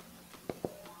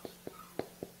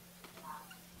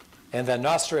 And then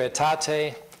Nostra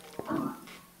Aetate,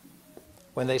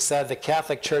 when they said the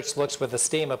Catholic Church looks with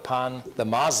esteem upon the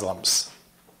Muslims.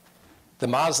 The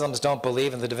Muslims don't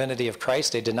believe in the divinity of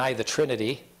Christ. They deny the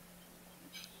Trinity.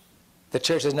 The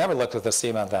church has never looked with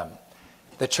esteem on them.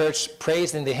 The church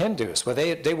praised in the Hindus, where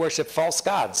they worship false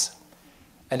gods.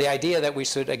 And the idea that we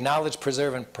should acknowledge,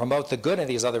 preserve, and promote the good in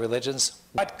these other religions,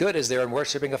 what good is there in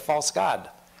worshiping a false god?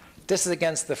 This is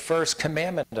against the first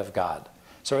commandment of God.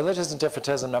 So religious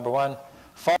indifferentism, number one.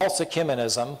 False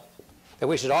ecumenism, that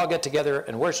we should all get together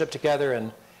and worship together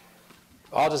and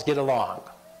all just get along.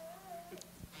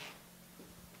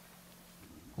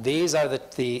 These are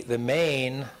the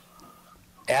main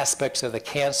aspects of the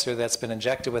cancer that's been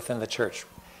injected within the church.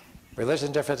 Religious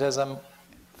indifferentism,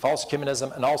 false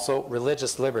ecumenism, and also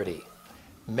religious liberty.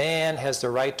 Man has the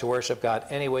right to worship God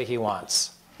any way he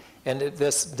wants. And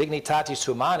this Dignitatis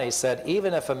Humanae said,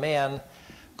 even if a man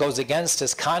goes against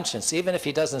his conscience, even if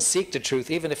he doesn't seek the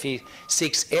truth, even if he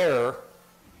seeks error,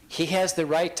 he has the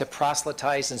right to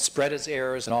proselytize and spread his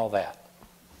errors and all that.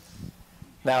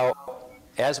 Now,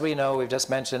 as we know, we've just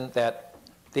mentioned that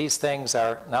these things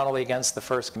are not only against the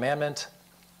first commandment,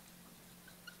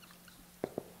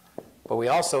 but we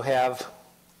also have,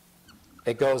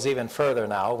 it goes even further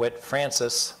now with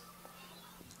Francis.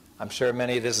 I'm sure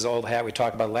many of this is old hat we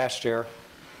talked about last year.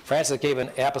 Francis gave an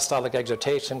apostolic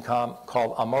exhortation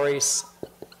called Amoris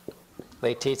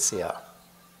Laetitia.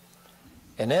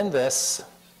 And in this,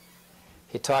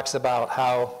 he talks about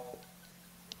how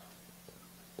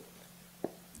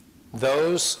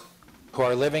those who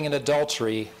are living in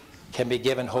adultery can be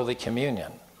given Holy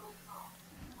Communion.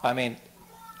 I mean,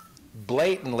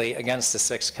 blatantly against the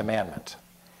sixth commandment.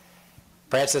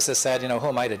 Francis has said, who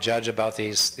am I to judge about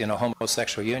these,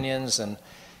 homosexual unions, and,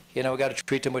 we got to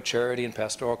treat them with charity and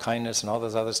pastoral kindness and all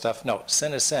this other stuff. No,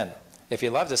 sin is sin. If you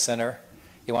love the sinner,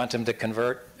 you want him to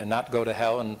convert and not go to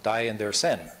hell and die in their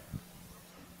sin.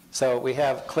 So we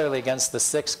have clearly against the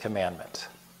sixth commandment.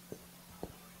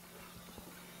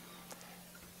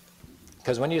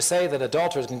 Because when you say that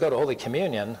adulterers can go to Holy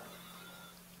Communion,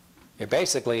 you're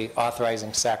basically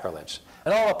authorizing sacrilege.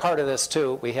 And all a part of this,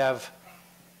 too, we have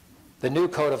the new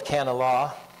Code of Canon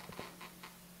Law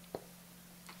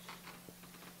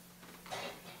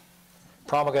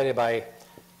promulgated by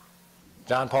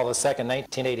John Paul II in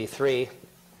 1983,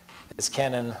 is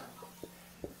Canon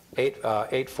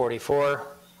 844,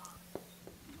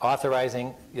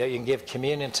 authorizing that you can give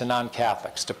communion to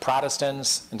non-Catholics, to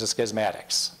Protestants, and to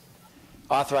schismatics,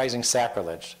 authorizing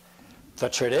sacrilege. The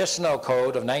traditional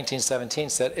code of 1917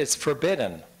 said it's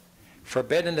forbidden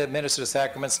to administer the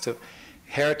sacraments to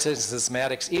heretics and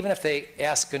schismatics, even if they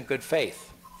ask in good faith.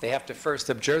 They have to first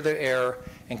abjure their error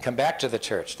and come back to the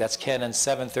church. That's Canon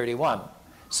 731.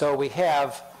 So we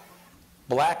have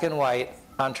black and white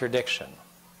contradiction.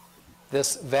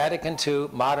 This Vatican II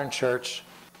modern church,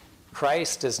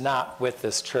 Christ is not with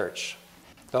this church.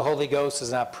 The Holy Ghost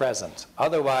is not present.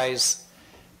 Otherwise,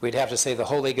 we'd have to say the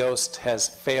Holy Ghost has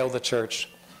failed the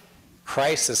church.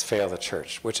 Christ has failed the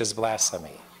church, which is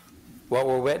blasphemy. What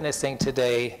we're witnessing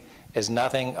today is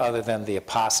nothing other than the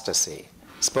apostasy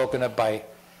spoken of by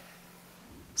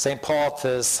St. Paul to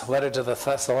his letter to the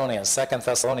Thessalonians, 2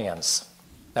 Thessalonians.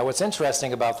 Now what's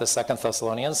interesting about the 2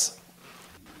 Thessalonians,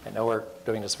 I know we're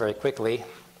doing this very quickly,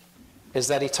 is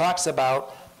that he talks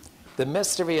about the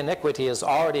mystery of iniquity is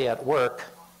already at work,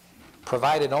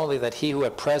 provided only that he who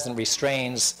at present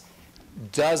restrains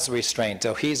does restrain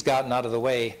till he's gotten out of the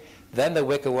way, then the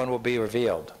wicked one will be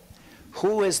revealed.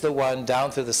 Who is the one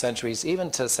down through the centuries,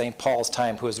 even to St. Paul's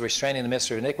time, who is restraining the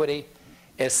mystery of iniquity?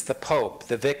 It's the Pope,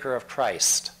 the vicar of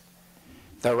Christ,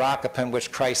 the rock upon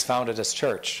which Christ founded his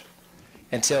church,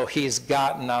 until he's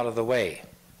gotten out of the way.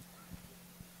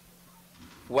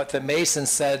 What the Masons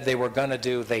said they were going to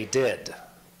do, they did.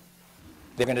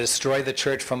 They're going to destroy the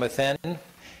church from within.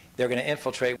 They're going to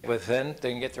infiltrate within.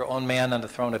 They're going to get their own man on the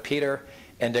throne of Peter,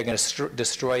 and they're going to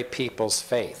destroy people's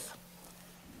faith.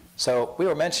 So we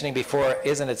were mentioning before,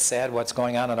 isn't it sad what's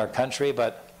going on in our country?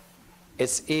 But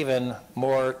it's even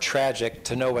more tragic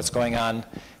to know what's going on,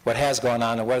 what has gone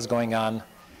on, and what is going on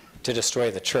to destroy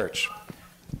the church.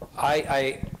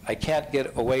 I can't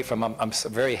get away from, I'm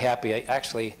very happy.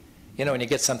 Actually, you know, when you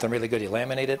get something really good, you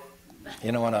laminate it.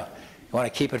 You don't want to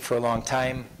keep it for a long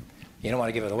time. You don't want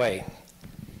to give it away.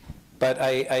 But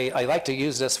I like to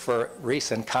use this for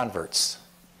recent converts.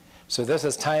 So this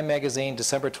is Time Magazine,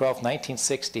 December 12,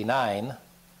 1969.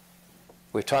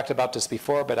 We've talked about this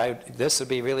before, but this would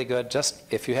be really good just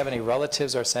if you have any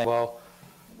relatives are saying, well,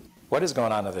 what is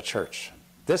going on in the church?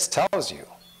 This tells you.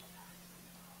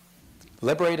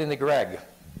 Liberating the Greg.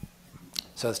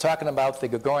 So it's talking about the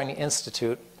Gregorian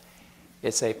Institute.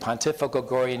 It's a Pontifical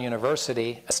Gregorian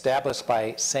University established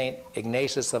by St.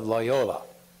 Ignatius of Loyola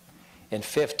in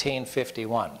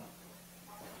 1551.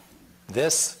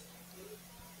 This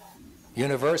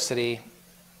university,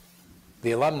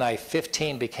 the alumni,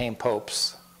 15 became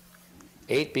popes,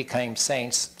 8 became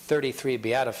saints, 33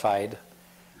 beatified,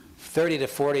 30 to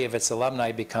 40 of its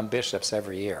alumni become bishops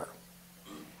every year.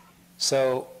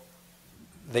 So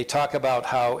they talk about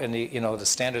how in the, the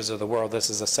standards of the world,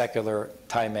 this is a secular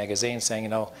Time magazine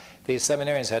saying, these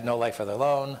seminarians had no life of their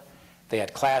own. They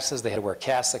had classes, they had to wear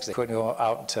cassocks, they couldn't go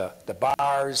out to the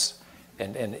bars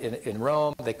in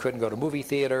Rome, they couldn't go to movie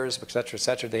theaters, et cetera, et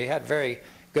cetera. They had very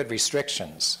good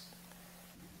restrictions.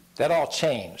 That all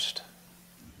changed.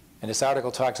 And this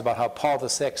article talks about how Paul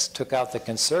VI took out the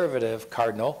conservative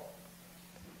cardinal,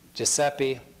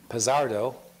 Giuseppe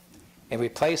Pizzardo, and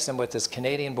replaced him with this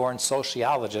Canadian-born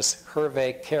sociologist,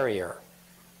 Hervé Carrier.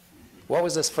 What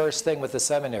was his first thing with the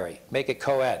seminary? Make it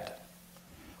co-ed.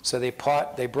 So they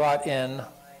brought in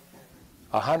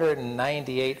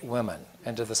 198 women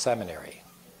into the seminary.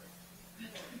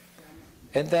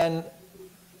 And then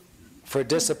for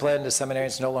discipline, the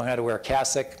seminarians no longer had to wear a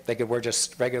cassock. They could wear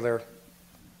just regular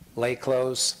lay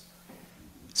clothes.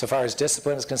 So far as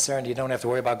discipline is concerned, you don't have to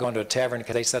worry about going to a tavern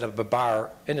because they set up a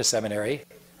bar in the seminary.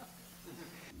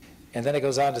 And then it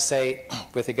goes on to say,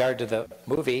 with regard to the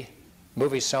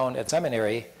movies shown at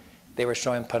seminary, they were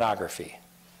showing pornography.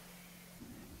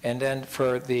 And then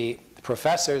for the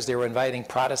professors, they were inviting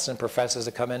Protestant professors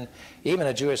to come in. Even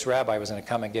a Jewish rabbi was going to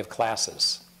come and give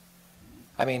classes.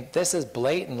 I mean, this is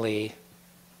blatantly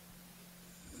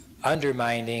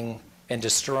undermining and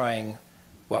destroying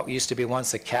what used to be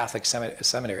once a Catholic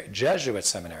seminary, Jesuit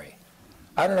seminary.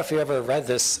 I don't know if you ever read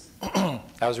this. I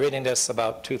was reading this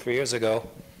about 2-3 years ago.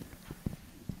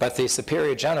 But the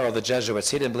superior general of the Jesuits,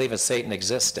 he didn't believe that Satan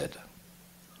existed.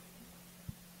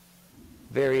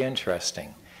 Very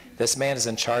interesting. This man is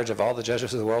in charge of all the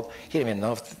Jesuits of the world. He didn't even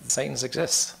know if Satan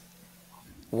exists.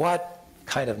 What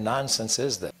kind of nonsense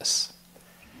is this?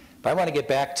 But I want to get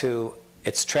back to,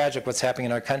 it's tragic what's happening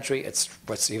in our country. It's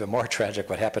what's even more tragic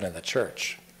what happened in the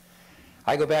church.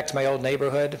 I go back to my old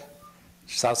neighborhood,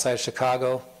 south side of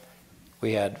Chicago.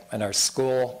 We had, in our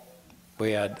school,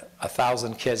 We had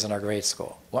 1,000 kids in our grade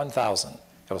school, 1,000.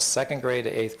 It was second grade to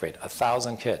eighth grade,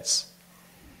 1,000 kids.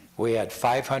 We had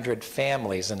 500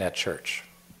 families in that church.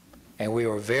 And we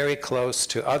were very close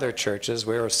to other churches.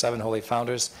 We were 7 Holy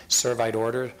Founders, Servite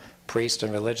Order, priests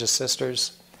and religious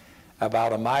sisters.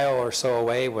 About a mile or so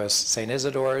away was St.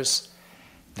 Isidore's.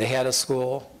 They had a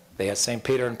school. They had St.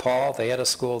 Peter and Paul. They had a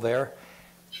school there.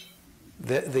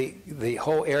 The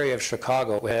whole area of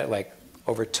Chicago, we had like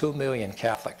over 2 million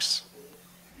Catholics.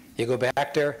 You go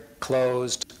back there,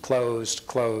 closed, closed,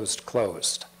 closed,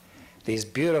 closed. These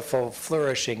beautiful,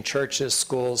 flourishing churches,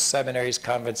 schools, seminaries,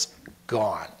 convents,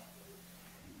 gone.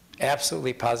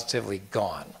 Absolutely, positively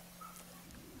gone.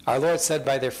 Our Lord said,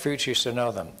 by their fruits you shall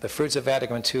know them. The fruits of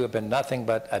Vatican II have been nothing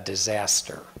but a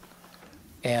disaster.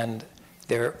 And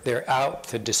they're out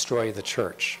to destroy the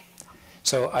church.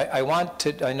 So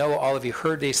I know all of you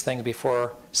heard these things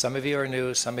before. Some of you are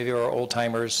new, some of you are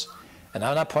old-timers. And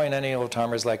I'm not pointing at any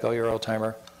old-timers like, oh, you're an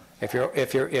old-timer. If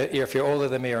you're older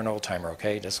than me, you're an old-timer,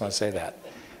 okay? Just want to say that.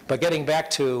 But getting back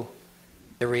to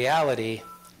the reality,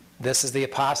 this is the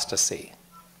apostasy.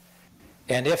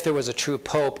 And if there was a true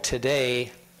pope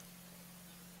today,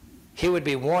 he would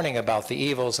be warning about the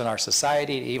evils in our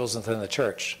society, the evils within the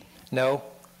church. No,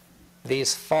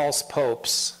 these false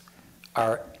popes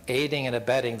are aiding and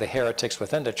abetting the heretics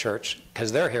within the church,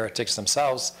 because they're heretics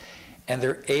themselves, and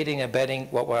they're aiding and abetting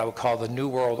what I would call the New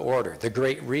World Order, the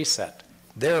Great Reset.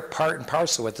 They're part and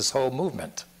parcel with this whole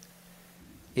movement.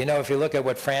 You know, if you look at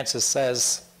what Francis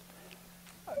says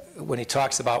when he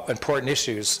talks about important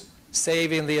issues,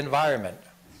 saving the environment,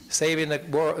 saving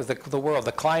the world,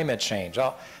 the climate change,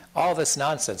 all this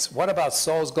nonsense. What about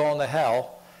souls going to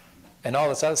hell and all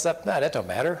this other stuff? No, that don't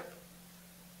matter.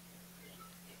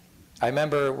 I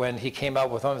remember when he came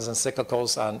out with one of his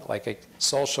encyclicals on like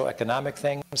social economic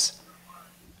things,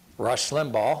 Rush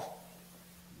Limbaugh,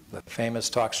 the famous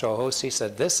talk show host, he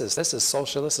said, this is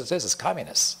socialist, this is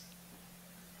communist.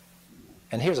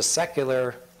 And here's a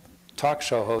secular talk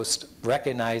show host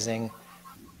recognizing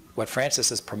what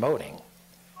Francis is promoting.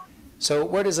 So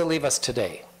where does it leave us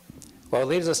today? Well, it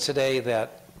leaves us today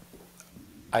that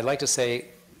I'd like to say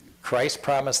Christ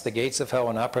promised the gates of hell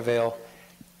will not prevail.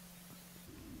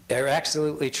 They're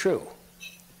absolutely true.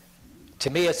 To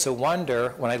me, it's a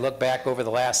wonder when I look back over the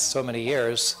last so many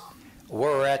years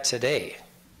where we're at today.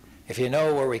 If you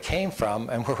know where we came from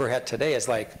and where we're at today, it's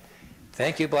like,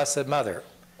 thank you, Blessed Mother.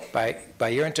 By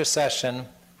your intercession,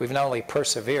 we've not only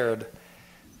persevered,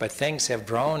 but things have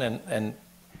grown and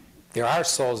there are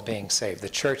souls being saved. The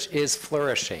church is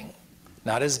flourishing.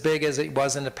 Not as big as it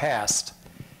was in the past.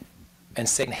 And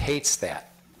Satan hates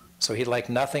that. So he'd like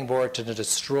nothing more to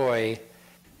destroy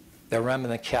the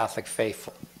remnant Catholic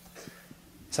faithful.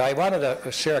 So I wanted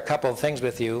to share a couple of things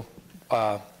with you.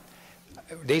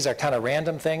 These are kind of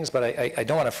random things, but I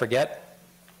don't want to forget.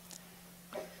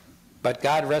 But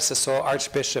God rest his soul,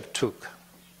 Archbishop Tuke.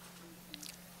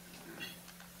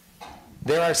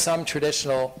 There are some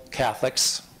traditional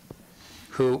Catholics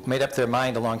who made up their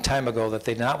mind a long time ago that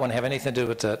they did not want to have anything to do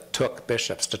with the Tuke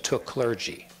bishops, the Tuke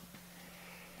clergy.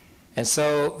 And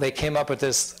so they came up with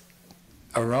this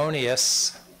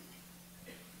erroneous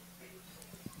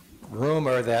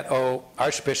rumor that, oh,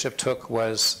 Archbishop Tuke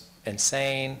was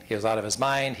insane, he was out of his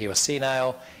mind, he was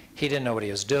senile, he didn't know what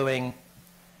he was doing.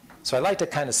 So I'd like to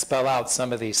kind of spell out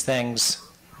some of these things,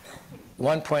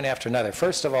 one point after another.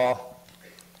 First of all,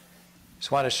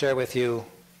 just want to share with you,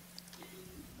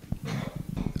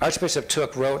 Archbishop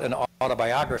Tuke wrote an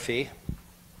autobiography,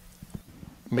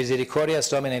 Misericordias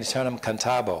Domini Eternum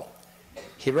Cantabo.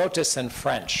 He wrote this in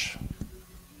French.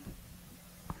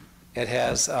 It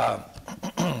has,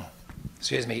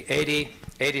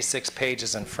 86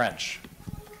 pages in French.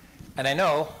 And I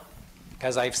know,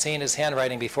 because I've seen his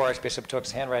handwriting before, Archbishop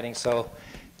Tuke's handwriting, so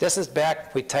this is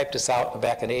back, we typed this out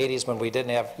back in the 80s when we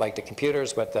didn't have like the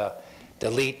computers with the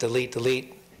delete, delete,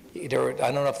 delete. I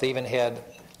don't know if they even had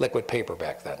liquid paper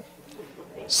back then.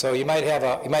 So you might have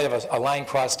a line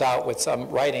crossed out with some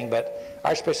writing, but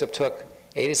Archbishop Tuke,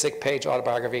 86-page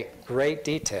autobiography, great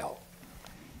detail.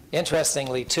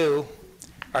 Interestingly, too,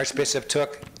 Archbishop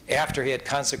Tuke, after he had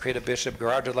consecrated Bishop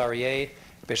Gerard de Laurier,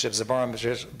 Bishop Zaborum,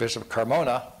 Bishop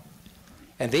Carmona,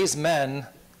 and these men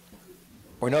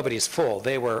were nobody's fool.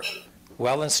 They were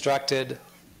well-instructed,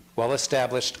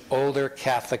 well-established, older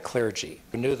Catholic clergy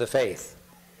who knew the faith.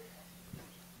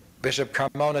 Bishop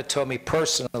Carmona told me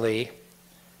personally,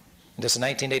 this in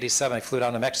 1987, I flew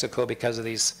down to Mexico because of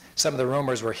some of the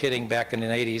rumors were hitting back in the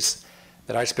 80s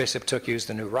that Archbishop Tuke used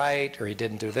the new rite, or he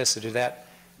didn't do this or do that.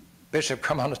 Bishop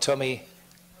Carmona told me,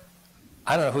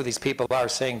 I don't know who these people are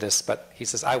saying this, but he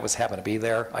says, I happened to be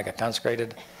there, I got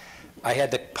consecrated. I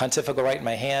had the pontifical right in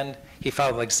my hand. He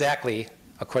followed exactly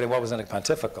according to what was in the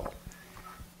pontifical.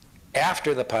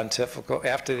 After the pontifical,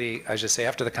 after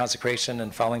the consecration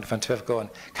and following the pontifical and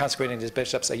consecrating his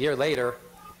bishops, a year later,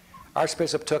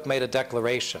 Archbishop Took made a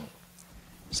declaration.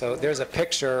 So there's a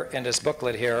picture in this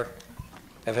booklet here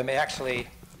of him actually.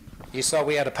 You saw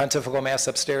we had a pontifical mass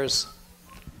upstairs.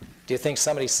 Do you think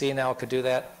somebody senile could do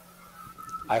that?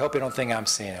 I hope you don't think I'm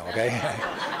senile, okay?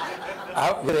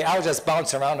 I was just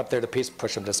bouncing around up there to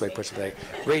push them this way, push them that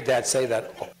way. Read that, say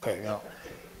that. Okay, you know.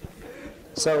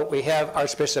 So we have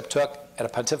Archbishop Took at a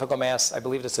pontifical mass, I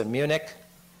believe it's in Munich.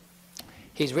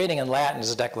 He's reading in Latin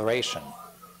his declaration.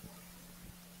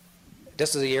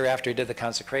 This is a year after he did the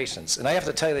consecrations. And I have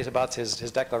to tell you this about his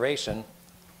declaration.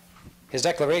 His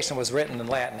declaration was written in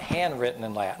Latin, handwritten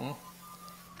in Latin,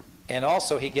 and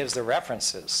also he gives the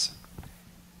references.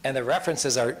 And the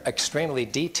references are extremely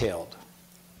detailed.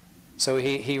 So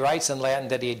he writes in Latin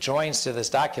that he joins to this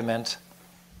document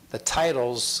the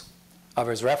titles of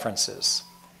his references.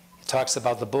 He talks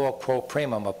about the Bull Quo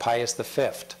Primum of Pius V,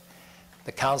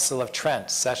 the Council of Trent,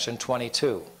 Session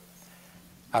 22,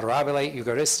 Adorabile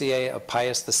Eucharistiae of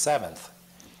Pius VII,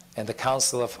 and the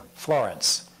Council of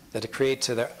Florence, the decree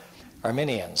to the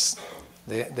Arminians,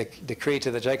 the decree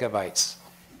to the Jacobites.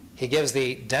 He gives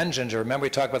the Denginger. Remember we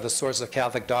talked about the source of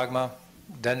Catholic dogma,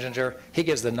 Denginger? He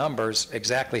gives the numbers,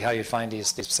 exactly how you find these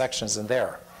sections in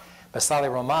there.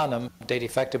 Missale Romanum, De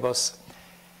Defectibus,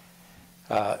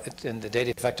 in the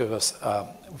De Defectibus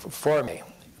Formi,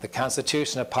 the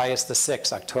Constitution of Pius VI,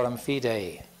 Auctorum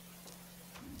Fidei,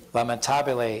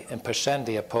 Lamentabile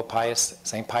Impascendi of Pope Pius,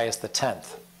 St. Pius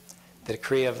X, the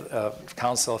decree of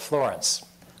Council of Florence,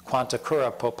 Quanta Cura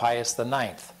of Pope Pius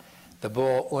IX, the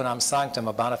Bull Unam Sanctum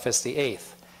of Boniface VIII,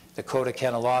 the Code of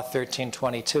Canon Law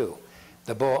 1322,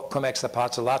 the Bull Cum Ex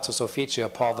Apostolatus Officio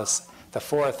of Paul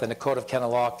IV, and the Code of Canon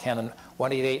Law Canon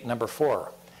 188, number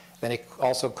 4. Then he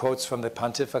also quotes from the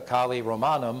Pontificale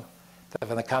Romanum,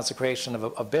 from the consecration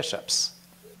of bishops.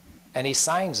 And he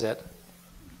signs it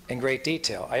in great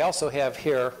detail. I also have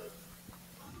here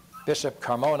Bishop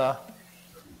Carmona,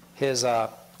 his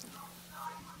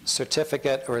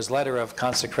certificate or his letter of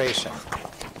consecration.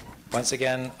 Once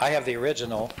again, I have the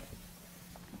original,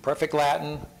 perfect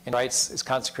Latin, and writes his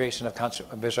consecration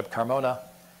of Bishop Carmona.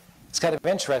 It's kind of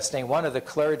interesting. One of the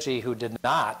clergy who did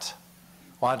not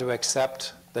want to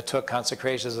accept the Took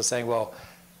consecrations was saying, well,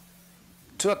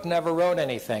 Took never wrote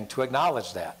anything to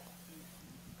acknowledge that.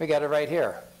 We got it right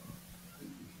here.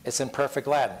 It's in perfect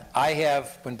Latin. I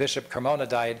have, when Bishop Carmona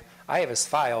died, I have his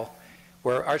file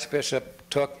where Archbishop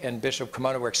Took and Bishop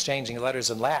Carmona were exchanging letters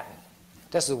in Latin.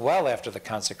 This is well after the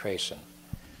consecration.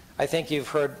 I think you've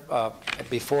heard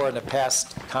before in the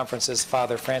past conferences,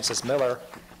 Father Francis Miller.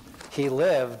 He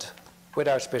lived with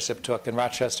Archbishop Took in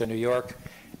Rochester, New York,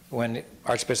 when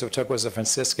Archbishop Took was the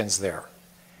Franciscans there.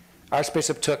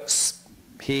 Archbishop Took,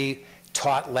 he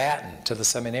taught Latin to the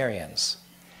seminarians.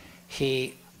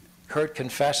 He heard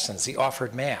confessions. He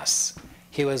offered Mass.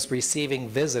 He was receiving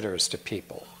visitors to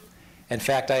people. In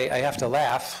fact, I have to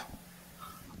laugh.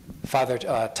 Father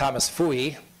Thomas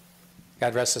Fooey,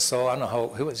 God rest his soul, I don't know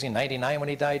who was he, 99 when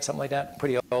he died, something like that,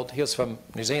 pretty old. He was from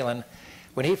New Zealand.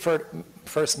 When he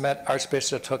first met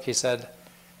Archbishop Took, he said,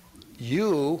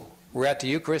 you were at the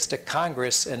Eucharistic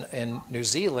Congress in New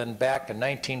Zealand back in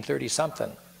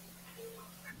 1930-something.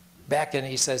 Back in,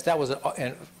 he says, that was,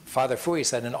 Father Fooey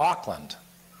said, in Auckland.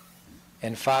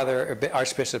 And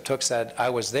Archbishop Took said, I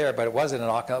was there, but it wasn't in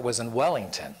Auckland, it was in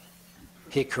Wellington.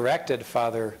 He corrected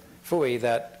Father Fooey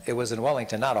that it was in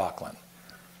Wellington, not Auckland.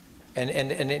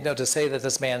 And you know, to say that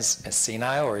this man's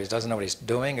senile or he doesn't know what he's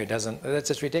doing or doesn't, that's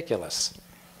just ridiculous.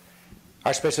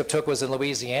 Archbishop Took was in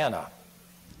Louisiana.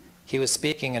 He was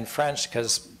speaking in French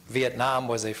because Vietnam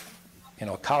was a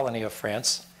colony of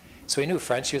France. So he knew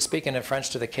French. He was speaking in French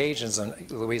to the Cajuns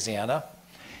in Louisiana.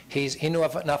 He knew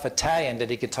enough Italian that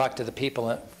he could talk to the people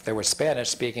if they were Spanish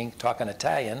speaking, talking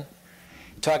Italian.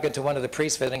 Talking to one of the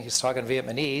priests visiting, he's talking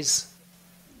Vietnamese.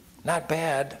 Not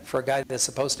bad for a guy that's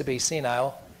supposed to be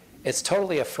senile. It's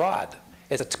totally a fraud.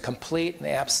 It's a complete and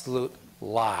absolute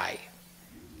lie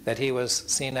that he was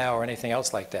senile or anything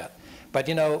else like that. But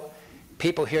you know,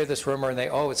 people hear this rumor and they,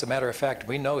 oh, it's a matter of fact,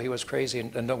 we know he was crazy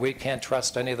and we can't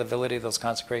trust any of the validity of those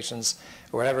consecrations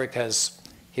or whatever because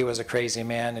he was a crazy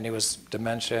man and he was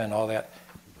dementia and all that.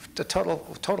 A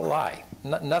total lie.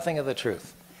 Nothing of the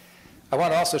truth. I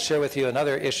want to also share with you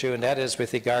another issue, and that is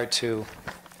with regard to,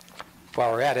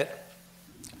 while we're at it,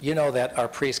 you know that our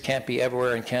priests can't be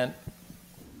everywhere and can't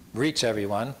reach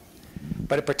everyone,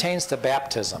 but it pertains to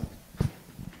baptism.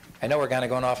 I know we're kind of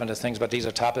going off into things, but these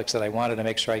are topics that I wanted to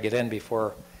make sure I get in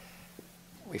before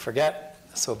we forget.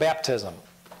 So baptism.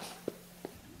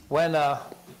 When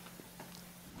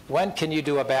can you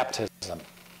do a baptism?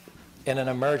 In an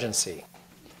emergency.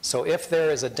 So if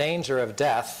there is a danger of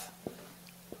death,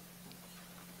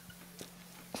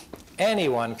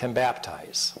 anyone can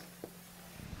baptize.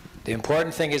 The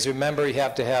important thing is, remember, you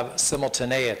have to have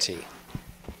simultaneity.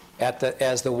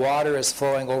 As the water is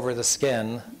flowing over the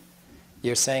skin,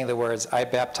 you're saying the words, I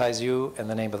baptize you in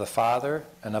the name of the Father,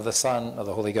 and of the Son, and of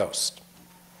the Holy Ghost.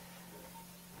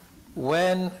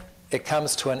 When it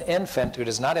comes to an infant who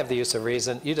does not have the use of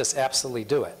reason, you just absolutely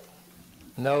do it.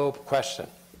 No question.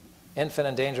 Infant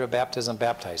in danger of baptism,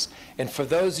 baptize. And for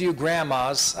those of you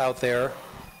grandmas out there,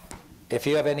 if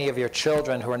you have any of your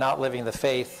children who are not living the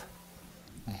faith,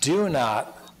 do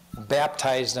not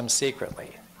baptize them secretly.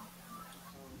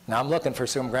 Now I'm looking for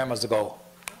some grandmas to go,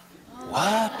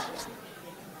 what?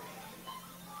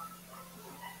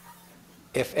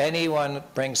 If anyone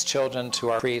brings children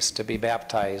to our priest to be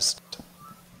baptized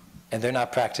and they're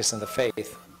not practicing the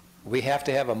faith, we have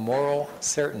to have a moral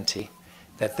certainty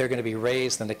that they're going to be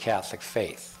raised in the Catholic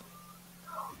faith.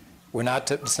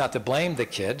 It's not to blame the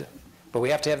kid, but we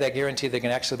have to have that guarantee they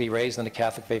can actually be raised in the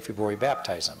Catholic faith before we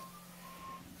baptize them.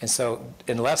 And so,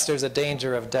 unless there's a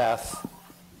danger of death,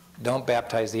 don't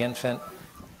baptize the infant.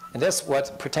 And this,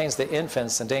 what pertains to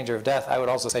infants in danger of death, I would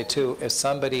also say too, if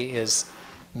somebody is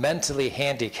mentally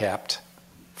handicapped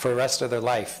for the rest of their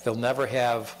life, they'll never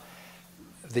have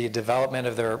the development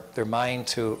of their mind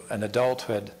to an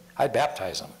adulthood, I'd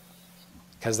baptize them,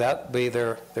 because that would be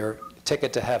their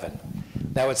ticket to heaven.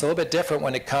 Now, it's a little bit different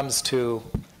when it comes to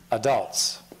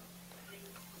adults.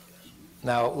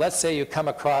 Now, let's say you come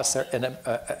across an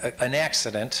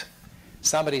accident,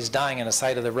 somebody's dying on the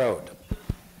side of the road.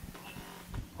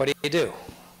 What do?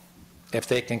 If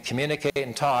they can communicate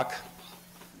and talk,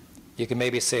 you can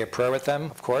maybe say a prayer with them,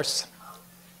 of course.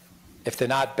 If they're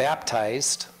not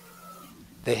baptized,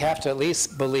 they have to at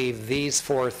least believe these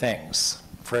 4 things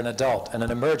for an adult in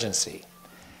an emergency.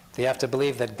 They have to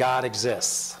believe that God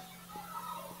exists.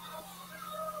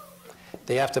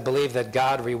 They have to believe that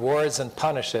God rewards and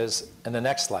punishes in the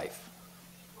next life.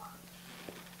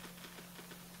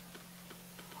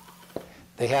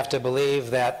 They have to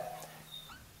believe that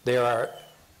there are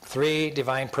 3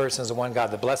 divine persons in one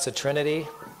God, the Blessed Trinity.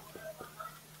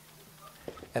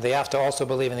 And they have to also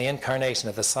believe in the incarnation,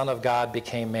 that the Son of God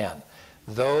became man.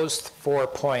 Those 4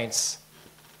 points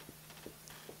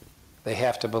they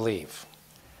have to believe.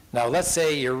 Now, let's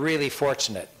say you're really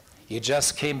fortunate. You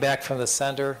just came back from the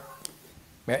center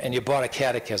and you bought a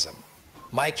catechism.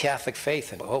 My Catholic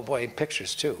Faith, and oh boy,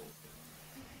 pictures too.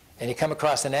 And you come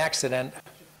across an accident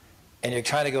and you're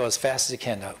trying to go as fast as you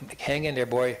can. Now, hang in there,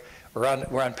 boy. We're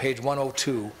on page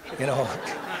 102. You know,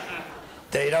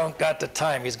 they don't got the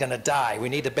time. He's going to die. We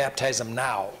need to baptize him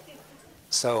now.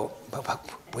 So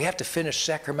we have to finish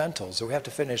sacramentals, or we have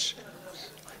to finish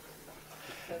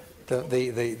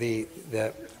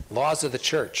the laws of the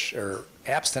church, or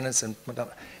abstinence, and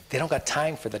they don't got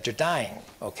time for that. They're dying,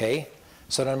 okay?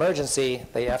 So in an emergency,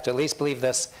 they have to at least believe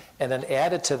this, and then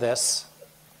added to this,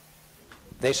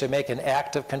 they should make an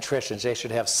act of contrition. They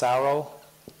should have sorrow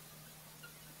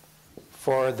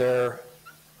for their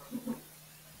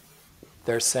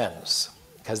sins,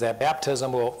 because that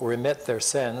baptism will remit their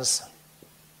sins,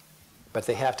 but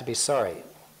they have to be sorry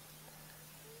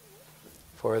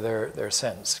for their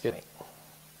sins. Excuse me.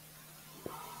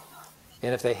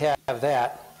 And if they have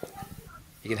that,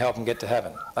 you can help them get to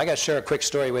heaven. I got to share a quick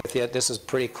story with you. This is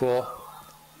pretty cool.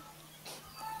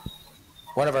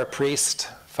 One of our priests,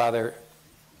 Father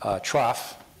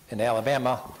Troff in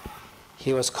Alabama,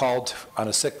 he was called on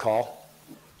a sick call,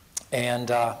 and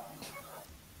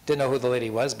didn't know who the lady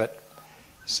was, but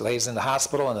this lady's in the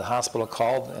hospital, and the hospital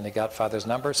called, and they got Father's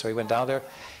number, so he went down there.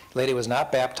 The lady was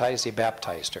not baptized. He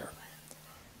baptized her.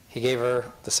 He gave her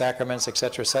the sacraments,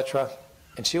 etc.,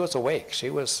 and she was awake. She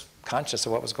was conscious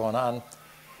of what was going on.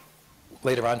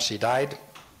 Later on, she died.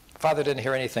 Father didn't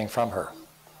hear anything from her.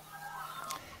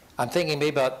 I'm thinking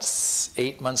maybe about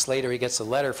 8 months later, he gets a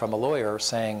letter from a lawyer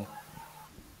saying,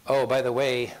 oh, by the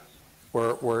way,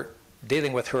 we're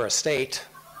dealing with her estate,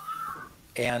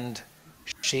 and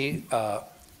she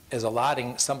is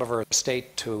allotting some of her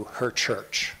estate to her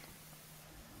church.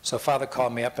 So Father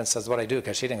called me up and says, what do I do?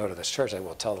 Because she didn't go to this church. I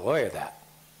will tell the lawyer that.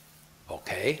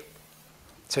 Okay.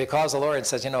 So he calls the lawyer and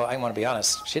says, you know, I want to be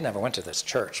honest, she never went to this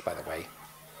church, by the way.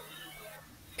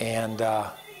 And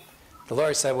the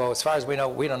lawyer said, well, as far as we know,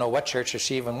 we don't know what church, if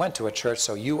she even went to a church,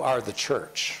 so you are the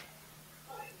church.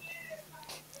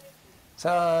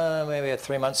 So maybe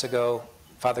 3 months ago,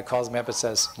 Father calls me up and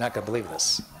says, you're not going to believe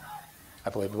this. I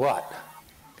believe what?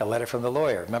 Got a letter from the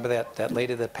lawyer. Remember that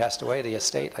lady that passed away, the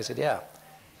estate? I said, yeah.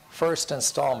 First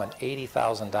installment,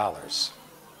 $80,000.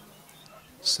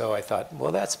 So I thought,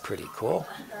 well, that's pretty cool.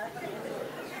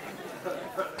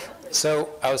 So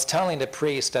I was telling the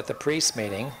priest at the priest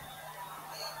meeting,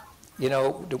 you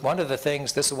know, one of the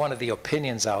things, this is one of the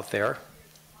opinions out there,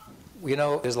 you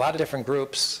know, there's a lot of different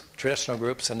groups, traditional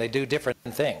groups, and they do different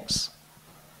things.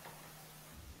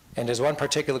 And there's one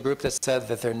particular group that said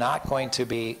that they're not going to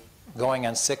be going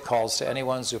on sick calls to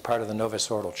anyone who's part of the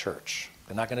Novus Ordo Church.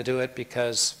 They're not going to do it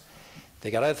because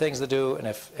they got other things to do, and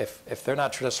if they're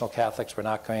not traditional Catholics, we're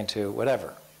not going to,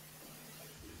 whatever.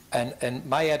 And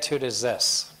my attitude is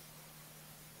this.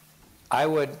 I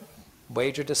would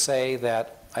wager to say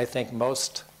that I think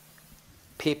most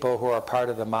people who are part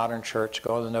of the modern church,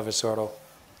 going to the Novus Ordo,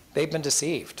 they've been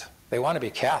deceived. They want to be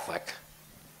Catholic.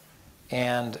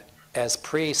 And as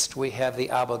priests, we have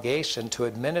the obligation to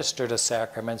administer the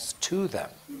sacraments to them.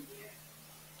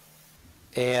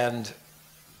 And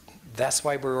that's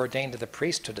why we're ordained to the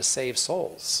priesthood, to save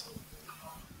souls.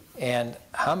 And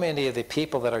how many of the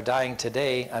people that are dying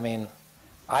today, I mean,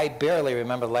 I barely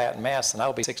remember Latin Mass, and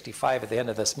I'll be 65 at the end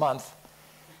of this month.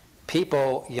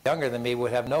 People younger than me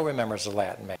would have no remembrance of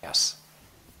Latin Mass.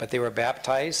 But they were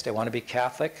baptized, they want to be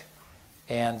Catholic,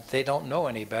 and they don't know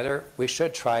any better. We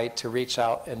should try to reach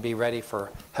out and be ready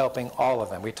for helping all of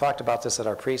them. We talked about this at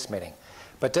our priest meeting.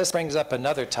 But this brings up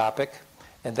another topic,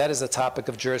 and that is the topic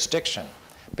of jurisdiction.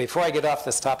 Before I get off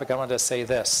this topic, I wanted to say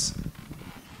this.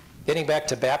 Getting back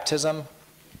to baptism,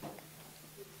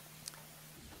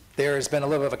 there has been a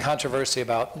little bit of a controversy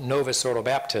about Novus Ordo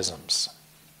baptisms.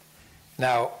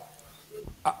 Now,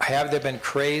 have there been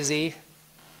crazy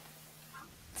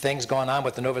things going on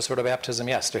with the Novus Ordo baptism?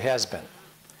 Yes, there has been.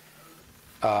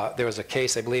 There was a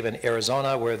case, I believe, in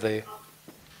Arizona where the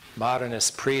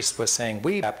modernist priest was saying,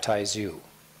 "We baptize you."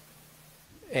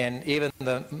 And even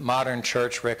the modern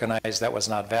church recognized that was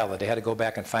not valid. They had to go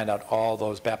back and find out all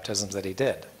those baptisms that he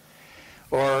did.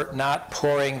 Or not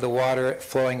pouring the water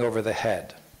flowing over the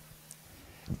head.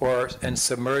 And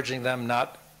submerging them,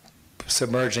 not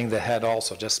submerging the head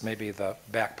also, just maybe the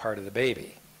back part of the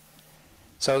baby.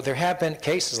 So there have been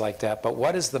cases like that, but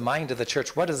what is the mind of the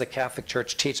church? What does the Catholic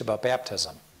Church teach about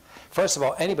baptism? First of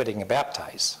all, anybody can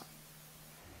baptize.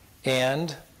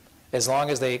 And as long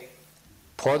as they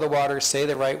pour the water, say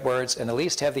the right words, and at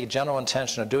least have the general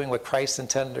intention of doing what Christ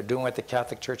intended or doing what the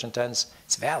Catholic Church intends,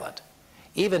 it's valid.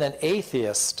 Even an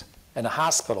atheist in a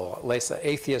hospital, at least an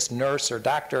atheist nurse or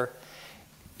doctor,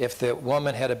 if the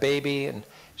woman had a baby and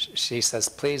she says,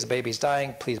 "Please, the baby's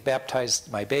dying, please baptize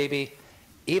my baby,"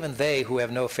 even they who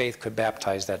have no faith could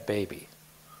baptize that baby,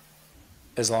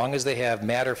 as long as they have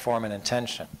matter, form, and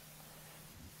intention.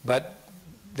 But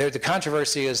the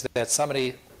controversy is that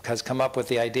somebody has come up with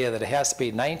the idea that it has to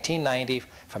be 1990,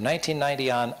 from 1990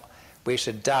 on, we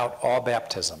should doubt all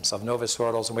baptisms of Novus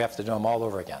Ordos, and we have to do them all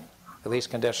over again, at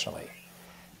least conditionally.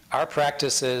 Our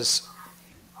practice is,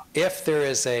 if there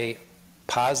is a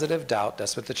positive doubt,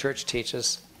 that's what the church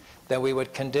teaches, then we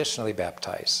would conditionally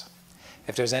baptize.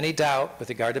 If there's any doubt with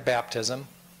regard to baptism,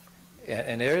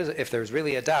 and if there's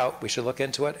really a doubt, we should look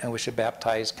into it and we should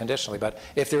baptize conditionally. But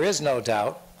if there is no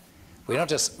doubt, we don't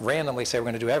just randomly say we're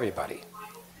going to do everybody.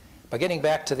 But getting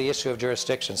back to the issue of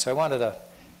jurisdiction, so I wanted to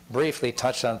briefly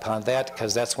touch upon that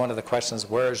because that's one of the questions,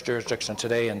 where is jurisdiction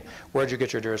today and where did you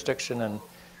get your jurisdiction and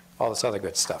all this other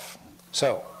good stuff.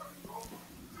 So,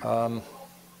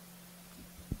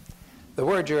 the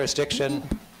word jurisdiction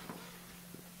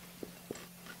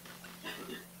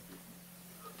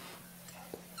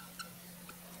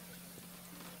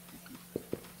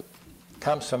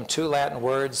comes from two Latin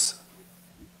words,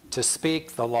 to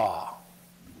speak the law.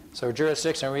 So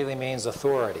jurisdiction really means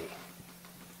authority.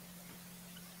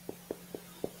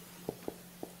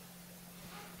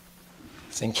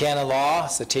 It's in canon law,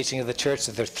 it's the teaching of the church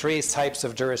that there are three types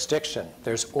of jurisdiction.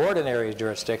 There's ordinary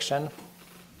jurisdiction.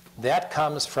 That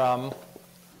comes from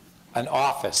an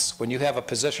office. When you have a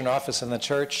position or office in the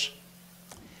church,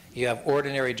 you have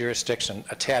ordinary jurisdiction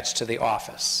attached to the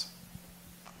office.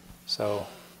 So,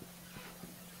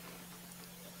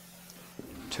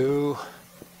 to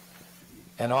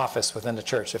an office within the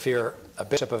church. If you're a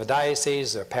bishop of a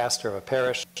diocese or a pastor of a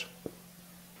parish,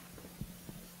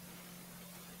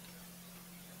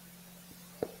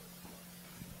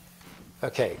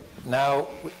 okay, now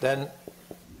then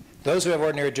those who have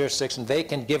ordinary jurisdiction, they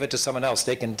can give it to someone else.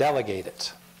 They can delegate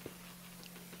it.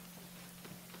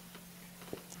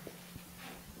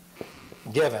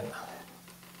 Given.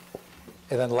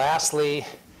 And then lastly,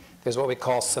 there's what we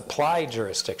call supply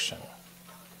jurisdiction.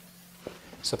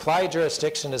 Supply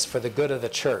jurisdiction is for the good of the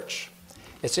church.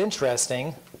 It's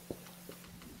interesting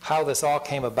how this all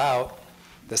came about,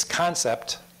 this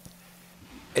concept.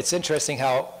 it's interesting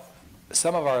how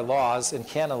some of our laws in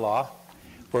canon law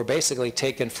were basically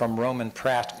taken from Roman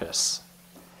practice.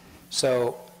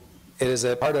 So it is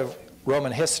a part of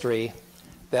Roman history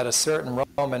that a certain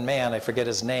Roman man, I forget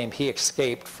his name, he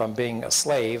escaped from being a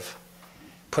slave,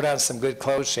 put on some good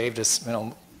clothes, shaved his,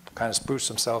 kind of spruced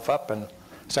himself up and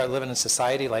started living in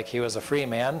society like he was a free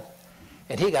man,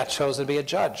 and he got chosen to be a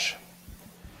judge.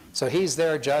 So he's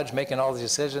there, judge, making all these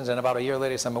decisions, and about a year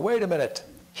later, someone, wait a minute,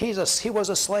 he was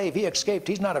a slave, he escaped,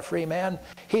 he's not a free man,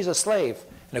 he's a slave.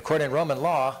 And according to Roman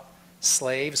law,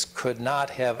 slaves could not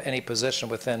have any position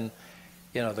within,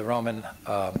 the Roman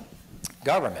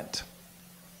government.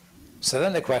 So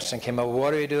then the question came up,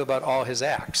 what do you do about all his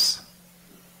acts?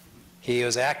 He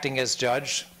was acting as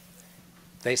judge.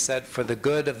 They said for the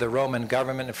good of the Roman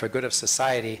government and for good of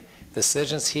society,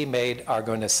 decisions he made are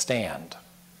going to stand.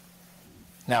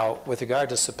 Now, with regard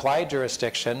to supply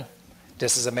jurisdiction,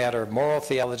 this is a matter of moral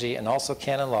theology and also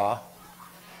canon law.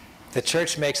 The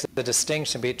church makes the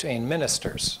distinction between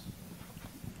ministers.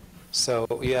 So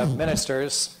you have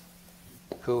ministers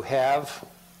who have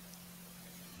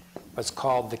what's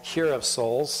called the cure of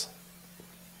souls,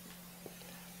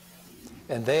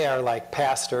 and they are like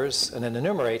pastors, and it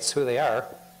enumerates who they are.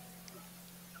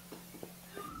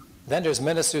 Then there's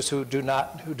ministers who do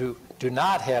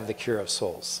not have the cure of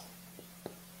souls.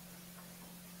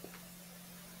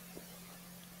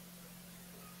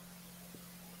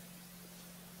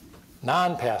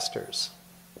 Non-pastors.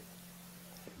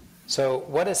 So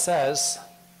what it says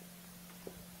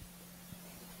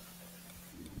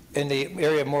in the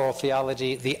area of moral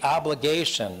theology, the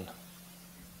obligation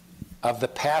of the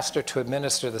pastor to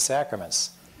administer the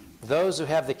sacraments. Those who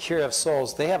have the cure of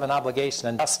souls, they have an obligation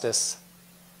and justice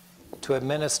to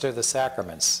administer the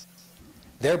sacraments.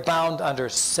 They're bound under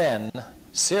sin,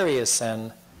 serious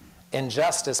sin,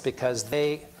 injustice, because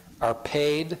they are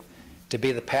paid to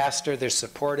be the pastor, they're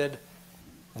supported,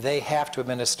 they have to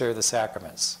administer the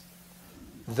sacraments.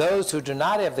 Those who do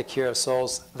not have the cure of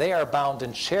souls, they are bound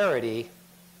in charity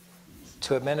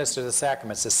to administer the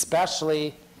sacraments,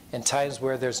 especially in times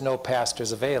where there's no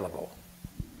pastors available.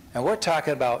 And we're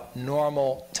talking about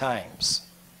normal times.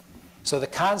 So the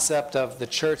concept of the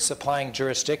church supplying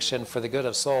jurisdiction for the good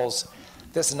of souls,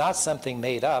 this is not something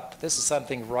made up. This is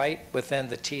something right within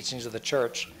the teachings of the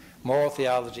church, moral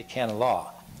theology, canon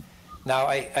law. Now,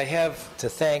 I have to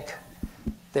thank,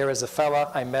 there is a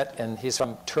fellow I met, and he's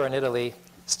from Turin, Italy,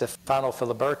 Stefano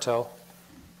Filiberto.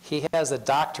 He has a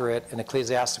doctorate in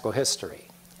ecclesiastical history.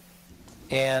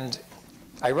 And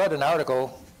I wrote an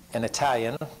article in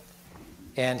Italian,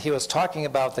 and he was talking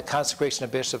about the consecration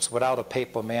of bishops without a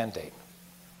papal mandate.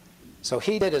 So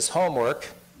he did his homework.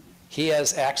 He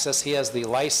has access, he has the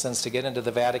license to get into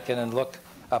the Vatican and look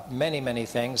up many, many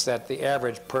things that the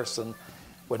average person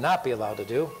would not be allowed to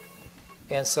do.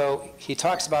 And so he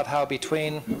talks about how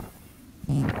between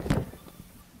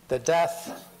the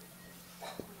death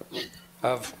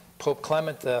of Pope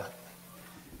Clement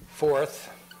IV,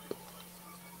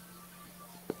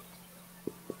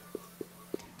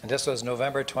 and this was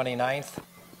November 29th,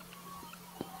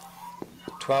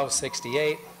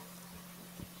 1268,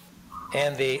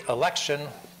 and the election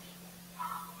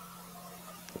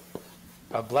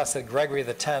of Blessed Gregory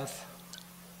X,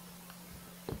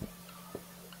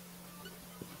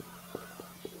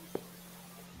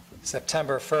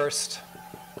 September 1st,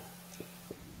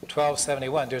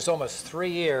 1271. There's almost 3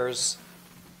 years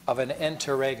of an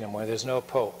interregnum where there's no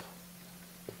pope.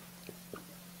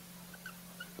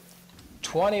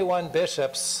 21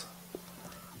 bishops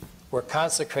were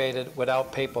consecrated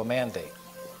without papal mandate.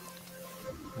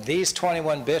 These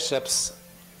 21 bishops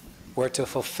were to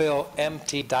fulfill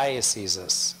empty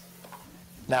dioceses.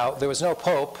 Now, there was no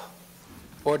pope.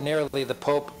 Ordinarily, the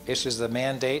pope issues the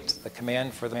mandate, the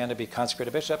command for the man to be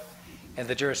consecrated bishop, and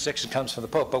the jurisdiction comes from the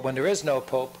pope. But when there is no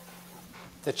pope,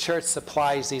 the church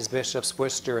supplies these bishops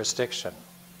with jurisdiction.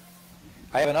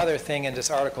 I have another thing in this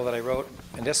article that I wrote,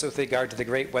 and this with regard to the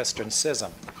Great Western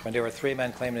Schism, when there were 3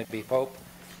 men claiming to be pope.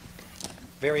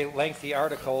 Very lengthy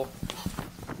article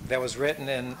that was written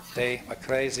in De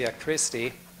Ecclesia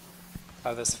Christi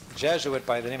of this Jesuit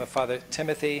by the name of Father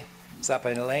Timothy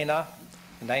Zappalena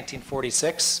in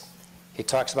 1946. He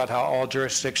talks about how all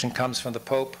jurisdiction comes from the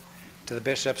Pope to the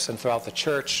bishops and throughout the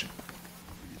church.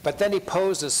 But then he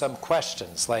poses some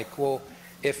questions like, well,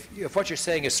 if what you're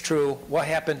saying is true, what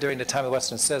happened during the time of the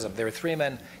Western Schism? There were 3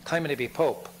 men claiming to be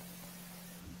Pope.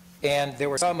 And there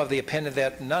were some of the opinion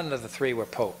that none of the 3 were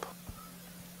Pope.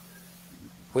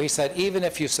 We said, even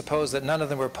if you suppose that none of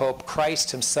them were Pope,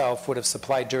 Christ himself would have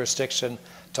supplied jurisdiction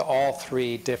to all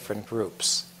 3 different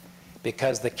groups.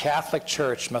 Because the Catholic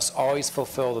Church must always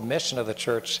fulfill the mission of the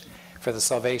Church, for the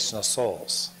salvation of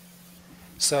souls.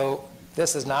 So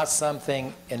this is not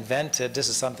something invented. This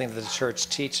is something that the church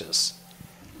teaches.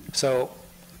 So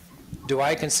do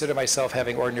I consider myself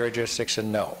having ordinary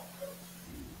jurisdiction? No.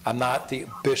 I'm not the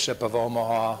Bishop of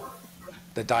Omaha,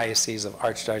 the Diocese of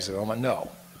Archdiocese of Omaha.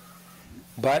 No.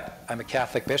 But I'm a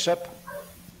Catholic bishop,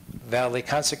 validly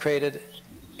consecrated,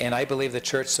 and I believe the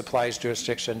church supplies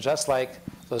jurisdiction just like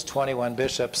those 21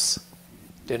 bishops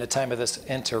during the time of this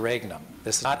interregnum.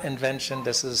 This is not invention.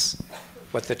 This is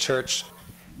what the church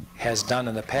has done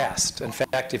in the past. In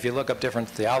fact, if you look up different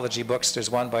theology books, there's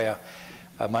one by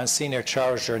a Monsignor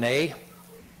Charles Journet.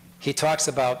 He talks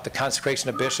about the consecration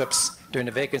of bishops during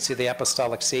the vacancy of the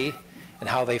Apostolic See and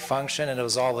how they function, and it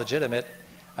was all legitimate.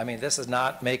 I mean, this is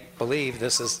not make-believe.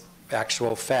 This is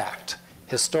actual fact,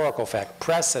 historical fact,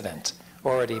 precedent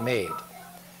already made. I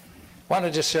want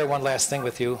to just share one last thing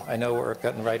with you. I know we're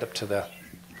getting right up to the,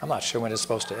 I'm not sure when it's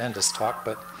supposed to end this talk,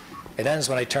 but it ends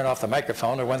when I turn off the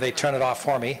microphone or when they turn it off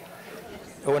for me,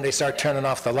 or when they start turning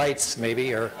off the lights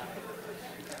maybe, or.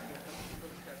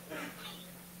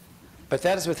 But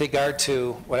that is with regard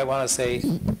to what I want to say,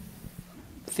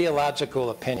 theological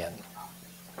opinion.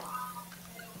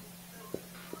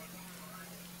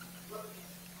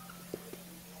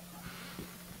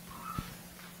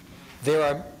 There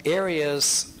are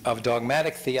areas of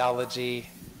dogmatic theology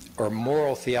or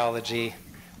moral theology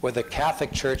where the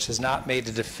Catholic Church has not made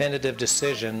a definitive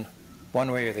decision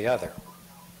one way or the other.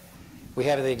 We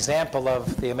have the example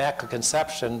of the Immaculate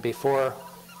Conception before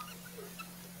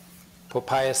Pope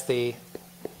Pius IX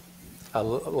in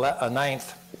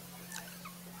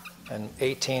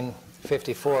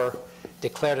 1854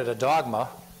 declared it a dogma.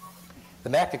 The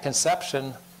Immaculate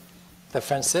Conception, the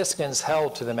Franciscans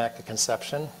held to the Immaculate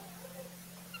Conception.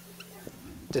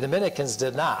 The Dominicans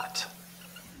did not.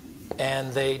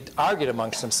 And they argued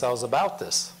amongst themselves about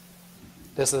this.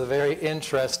 This is a very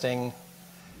interesting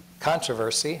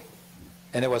controversy,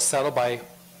 and it was settled by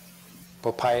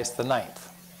Pope Pius IX.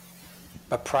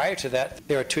 But prior to that,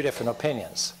 there are two different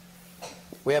opinions.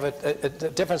 We have a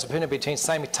difference of opinion between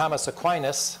St. Thomas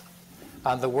Aquinas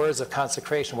on the words of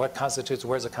consecration, what constitutes the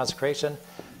words of consecration,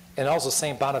 and also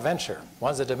St. Bonaventure.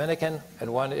 One's a Dominican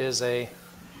and one is a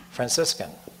Franciscan.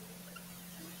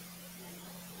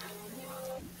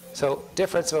 So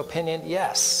difference of opinion,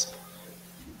 yes.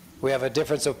 We have a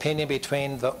difference of opinion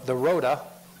between the Rota,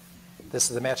 this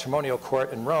is the matrimonial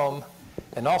court in Rome,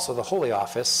 and also the Holy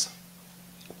Office.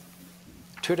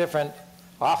 Two different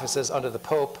offices under the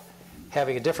Pope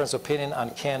having a difference of opinion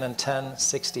on Canon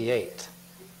 1068.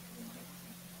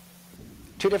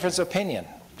 Two difference of opinion.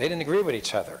 They didn't agree with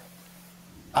each other.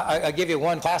 I'll give you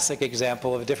one classic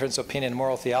example of a difference of opinion in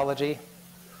moral theology.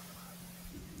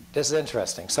 This is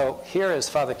interesting. So here is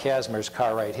Father Casimir's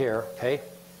car right here, okay?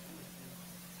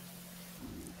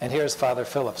 And here's Father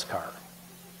Philip's car.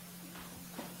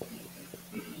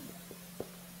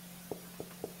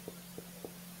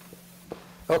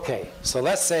 Okay, so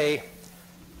let's say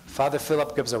Father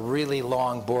Philip gives a really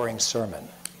long, boring sermon,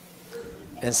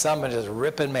 and someone is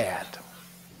ripping mad.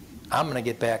 I'm going to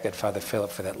get back at Father Philip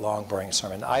for that long, boring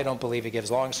sermon. I don't believe he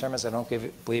gives long sermons. I don't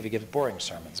believe he gives boring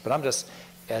sermons. But I'm just,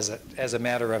 as a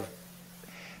matter of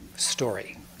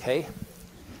story, okay?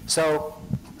 So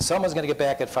someone's going to get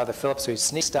back at Father Philip, so he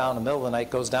sneaks down in the middle of the night,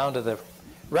 goes down to the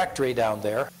rectory down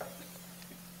there,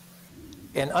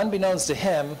 and unbeknownst to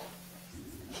him,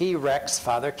 he wrecks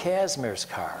Father Casimir's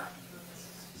car.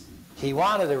 He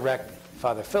wanted to wreck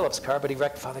Father Philip's car, but he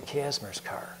wrecked Father Casimir's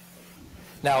car.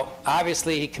 Now,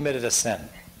 obviously, he committed a sin.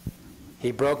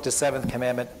 He broke the seventh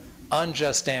commandment,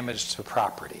 unjust damage to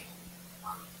property.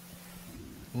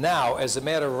 Now, as a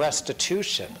matter of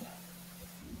restitution,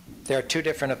 there are two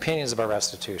different opinions about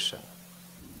restitution.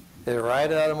 They're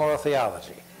right out of moral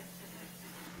theology.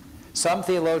 Some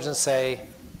theologians say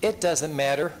it doesn't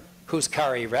matter whose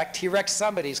car he wrecked. He wrecked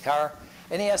somebody's car,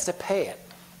 and he has to pay it.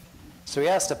 So he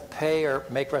has to pay or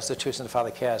make restitution to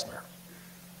Father Casimir.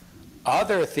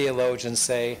 Other theologians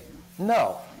say,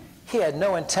 no, he had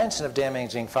no intention of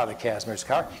damaging Father Casimir's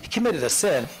car. He committed a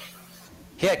sin.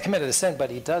 He had committed a sin,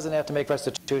 but he doesn't have to make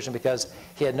restitution because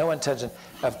he had no intention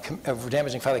of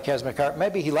damaging Father Casimir's car.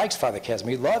 Maybe he likes Father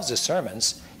Casimir. He loves his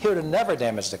sermons. He would have never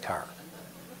damaged the car.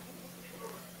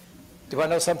 Do you want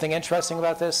to know something interesting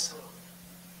about this?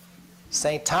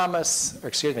 St. Alphonsus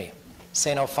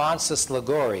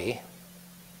Liguori,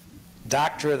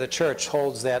 doctor of the church,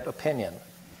 holds that opinion,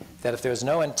 that if there's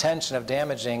no intention of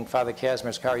damaging Father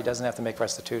Casimir's car, he doesn't have to make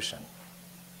restitution.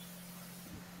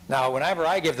 Now, whenever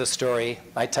I give the story,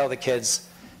 I tell the kids,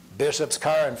 Bishop's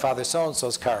car and Father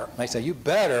so-and-so's car. And I say, you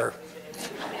better,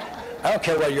 I don't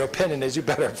care what your opinion is, you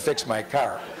better fix my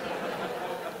car.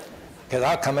 because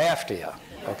I'll come after you,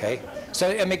 okay? So,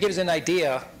 I mean, it gives an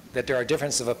idea that there are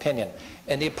differences of opinion.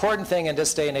 And the important thing in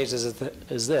this day and age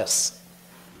is this.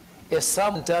 If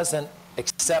someone doesn't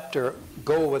accept or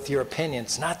go with your opinion,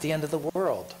 it's not the end of the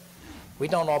world. We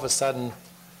don't all of a sudden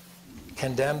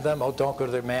condemn them. Oh, don't go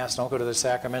to their mass, don't go to their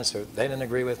sacraments, or they didn't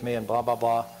agree with me, and blah, blah,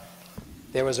 blah.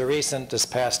 There was a recent, this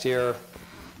past year,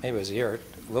 maybe it was a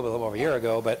little over a year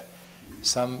ago, but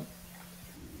some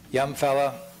young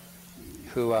fella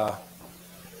who,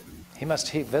 he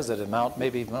visited Mount,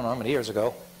 maybe, I don't know how many years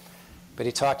ago, but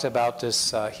he talked about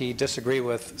this, he disagreed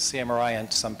with CMRI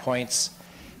on some points,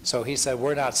 so he said,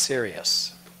 we're not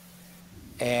serious,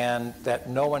 and that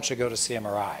no one should go to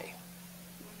CMRI.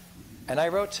 And I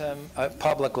wrote to him a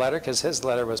public letter, because his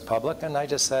letter was public, and I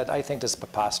just said, I think this is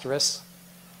preposterous.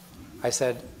 I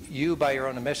said, you, by your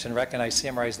own admission, recognize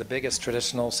CMRI is the biggest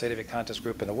traditional sedevacantist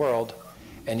group in the world,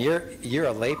 and you're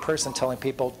a lay person telling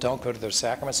people don't go to their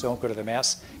sacraments, don't go to their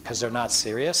mass, because they're not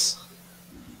serious?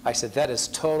 I said, that is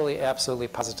totally, absolutely,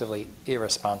 positively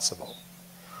irresponsible.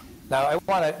 Now, I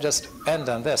want to just end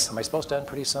on this. Am I supposed to end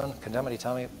pretty soon? Can somebody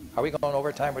tell me? Are we going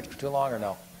over time? We're too long or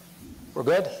no? We're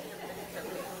good?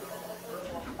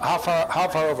 How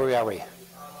far over are we?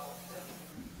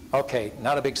 Okay,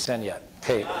 not a big sin yet.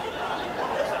 Okay.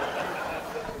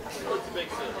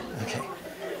 Okay.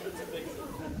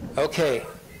 Okay.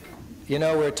 You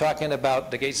know, we're talking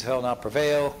about the gates of hell not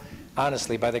prevail.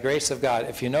 Honestly, by the grace of God,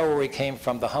 if you know where we came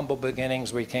from, the humble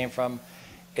beginnings we came from,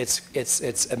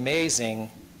 it's amazing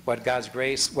what God's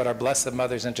grace, what our Blessed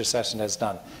Mother's intercession has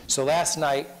done. So last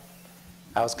night,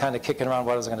 I was kind of kicking around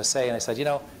what I was going to say, and I said, you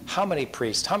know, how many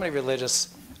priests, how many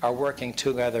religious are working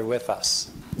together with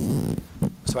us?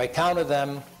 So I counted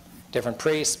them, different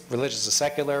priests, religious or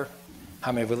secular,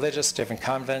 how many religious, different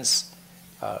convents,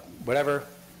 whatever.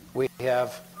 We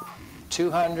have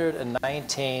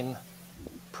 219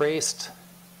 priests,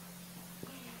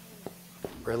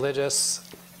 religious,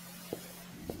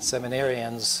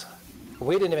 seminarians.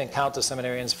 We didn't even count the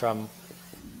seminarians from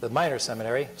the minor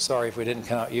seminary. Sorry if we didn't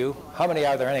count you. How many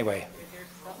are there anyway?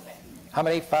 How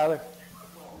many, Father?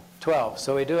 12.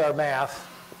 So we do our math.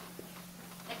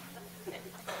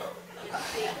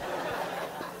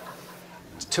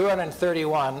 It's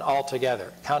 231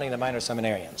 altogether, counting the minor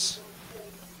seminarians.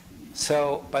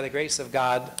 So by the grace of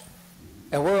God,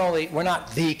 and we're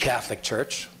not the Catholic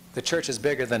Church. The church is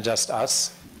bigger than just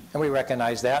us, and we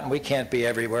recognize that, and we can't be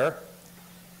everywhere.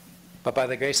 But by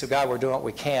the grace of God, we're doing what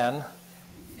we can.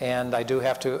 And I do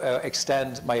have to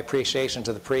extend my appreciation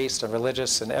to the priests and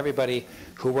religious and everybody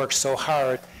who works so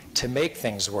hard to make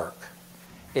things work.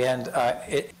 And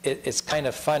it's kind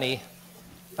of funny.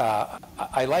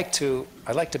 I like to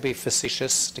be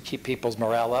facetious to keep people's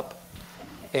morale up.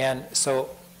 And so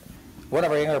one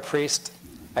of our younger priests,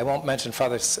 I won't mention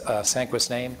Father Sanquist's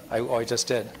name. I just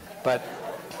did. But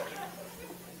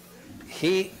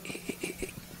he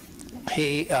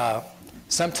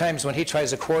sometimes when he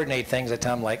tries to coordinate things, I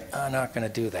tell him, like, I'm not going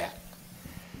to do that.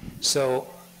 So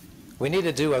we need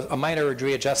to do a minor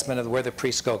readjustment of where the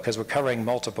priests go, because we're covering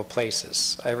multiple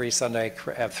places. Every Sunday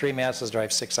I have 3 masses,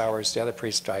 drive 6 hours. The other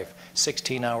priests drive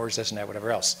 16 hours, this and that,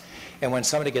 whatever else. And when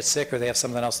somebody gets sick or they have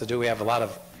something else to do, we have a lot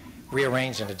of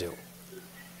rearranging to do.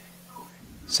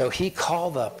 So he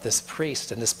called up this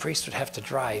priest, and this priest would have to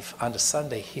drive on the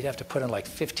Sunday. He'd have to put in like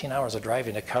 15 hours of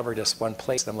driving to cover this one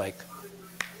place. I'm like,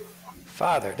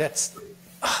 Father,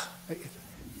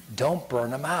 don't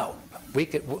burn them out.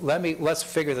 Let's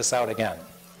figure this out again.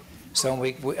 So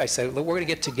I said, we're going to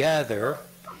get together,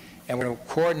 and we're going to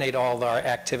coordinate all of our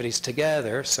activities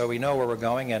together so we know where we're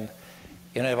going, and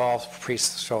you know, have all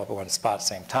priests show up at one spot at the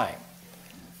same time.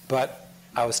 But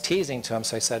I was teasing to him,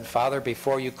 so I said, Father,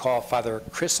 before you call Father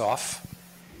Chrisoff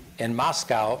in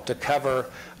Moscow to cover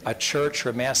a church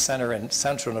or mass center in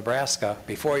central Nebraska,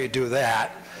 before you do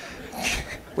that,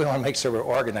 we want to make sure we're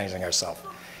organizing ourselves.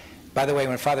 By the way,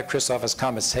 when Father Chrisoff has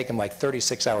come, it's taken like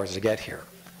 36 hours to get here.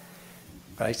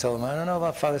 But I told him, I don't know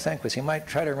about Father Sanquist. He might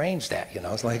try to arrange that, you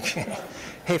know. It's like,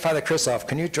 hey, Father Chrisoff,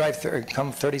 can you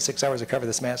come 36 hours to cover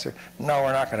this mass? No,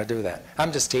 we're not going to do that.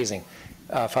 I'm just teasing.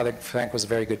 Father Frank was a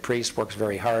very good priest, works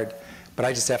very hard, but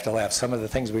I just have to laugh. Some of the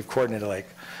things we've coordinated, like,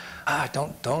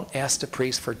 don't ask the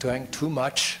priest for doing too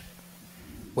much.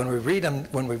 When we read them,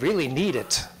 when we really need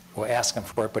it, we'll ask them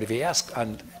for it. But if you ask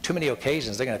on too many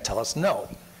occasions, they're going to tell us no.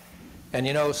 And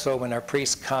you know, so when our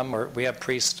priests come, or we have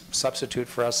priests substitute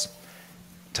for us,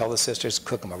 tell the sisters,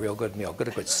 cook them a real good meal,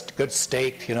 good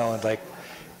steak, you know, and like,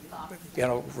 you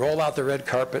know, roll out the red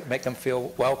carpet, make them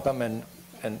feel welcome, and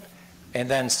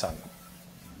then some.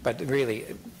 But really,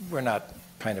 we're not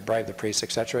trying to bribe the priests,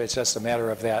 etc. It's just a matter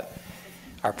of that.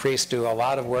 Our priests do a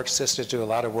lot of work, sisters do a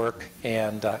lot of work,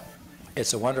 and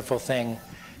it's a wonderful thing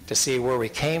to see where we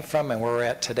came from and where we're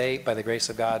at today by the grace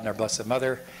of God and our Blessed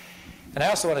Mother. And I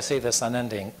also want to say this on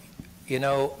ending. You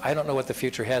know, I don't know what the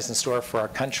future has in store for our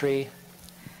country.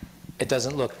 It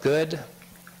doesn't look good,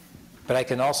 but I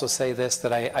can also say this,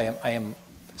 that I am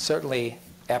certainly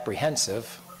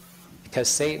apprehensive, because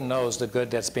Satan knows the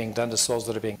good that's being done to souls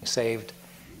that are being saved.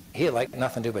 He'd like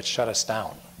nothing to do but shut us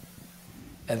down.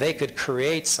 And they could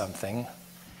create something,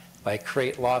 like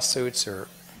create lawsuits or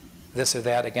this or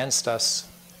that against us,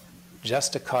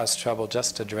 just to cause trouble,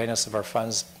 just to drain us of our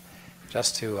funds,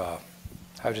 just to, how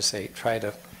would you say, try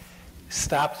to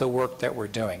stop the work that we're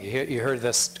doing. You heard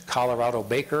this Colorado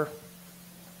baker?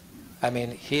 I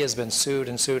mean, he has been sued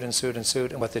and sued and sued and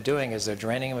sued, and what they're doing is they're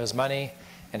draining him of his money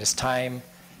and his time,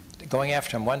 going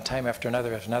after him one time after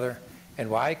another after another. And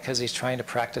why? Because he's trying to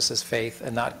practice his faith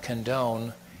and not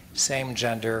condone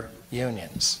same-gender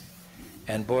unions.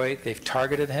 And boy, they've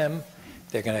targeted him.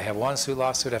 They're going to have one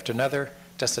lawsuit after another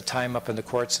just to tie him up in the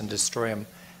courts and destroy him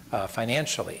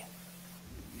financially.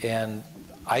 And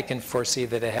I can foresee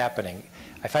that it happening.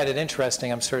 I find it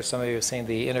interesting. I'm sure some of you have seen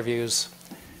the interviews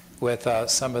with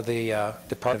some of the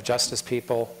Department of Justice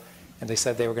people, and they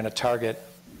said they were going to target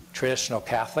traditional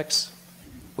Catholics.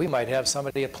 We might have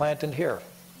somebody planted here.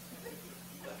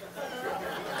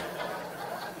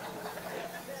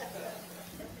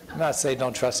 I'm not saying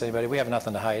don't trust anybody. We have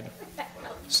nothing to hide.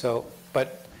 So,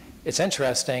 but it's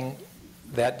interesting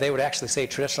that they would actually say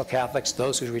traditional Catholics,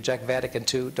 those who reject Vatican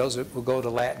II, those who go to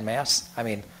Latin Mass. I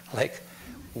mean, like,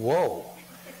 whoa.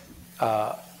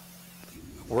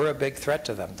 We're a big threat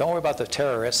to them. Don't worry about the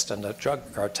terrorists and the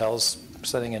drug cartels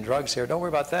selling in drugs here. Don't worry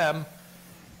about them.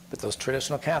 But those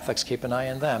traditional Catholics, keep an eye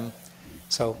on them.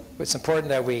 So it's important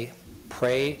that we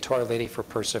pray to Our Lady for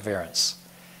perseverance.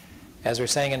 As we're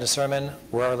saying in the sermon,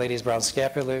 wear Our Lady's brown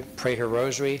scapular, pray her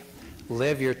rosary,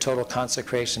 live your total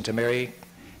consecration to Mary,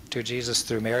 to Jesus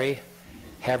through Mary,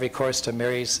 have recourse to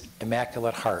Mary's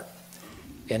Immaculate Heart.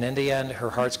 And in the end,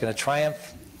 her heart's going to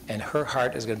triumph, and her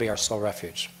heart is going to be our sole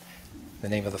refuge. In the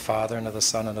name of the Father, and of the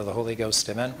Son, and of the Holy Ghost,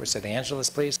 amen. We say the Angelus,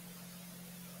 please.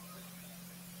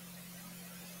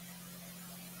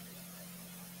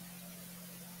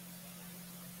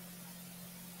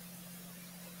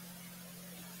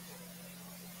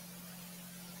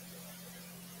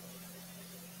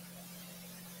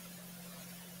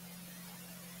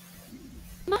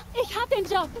 Ich hab den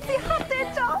Job. Sie hat den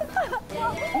Job.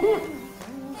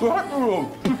 So hat man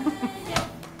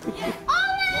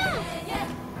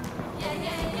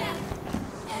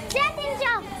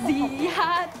Sie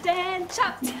hat den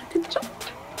Job.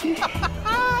 Sie hat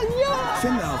den Job.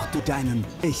 Finde auch du deinen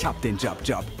Ich hab den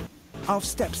Job auf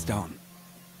Stepstone.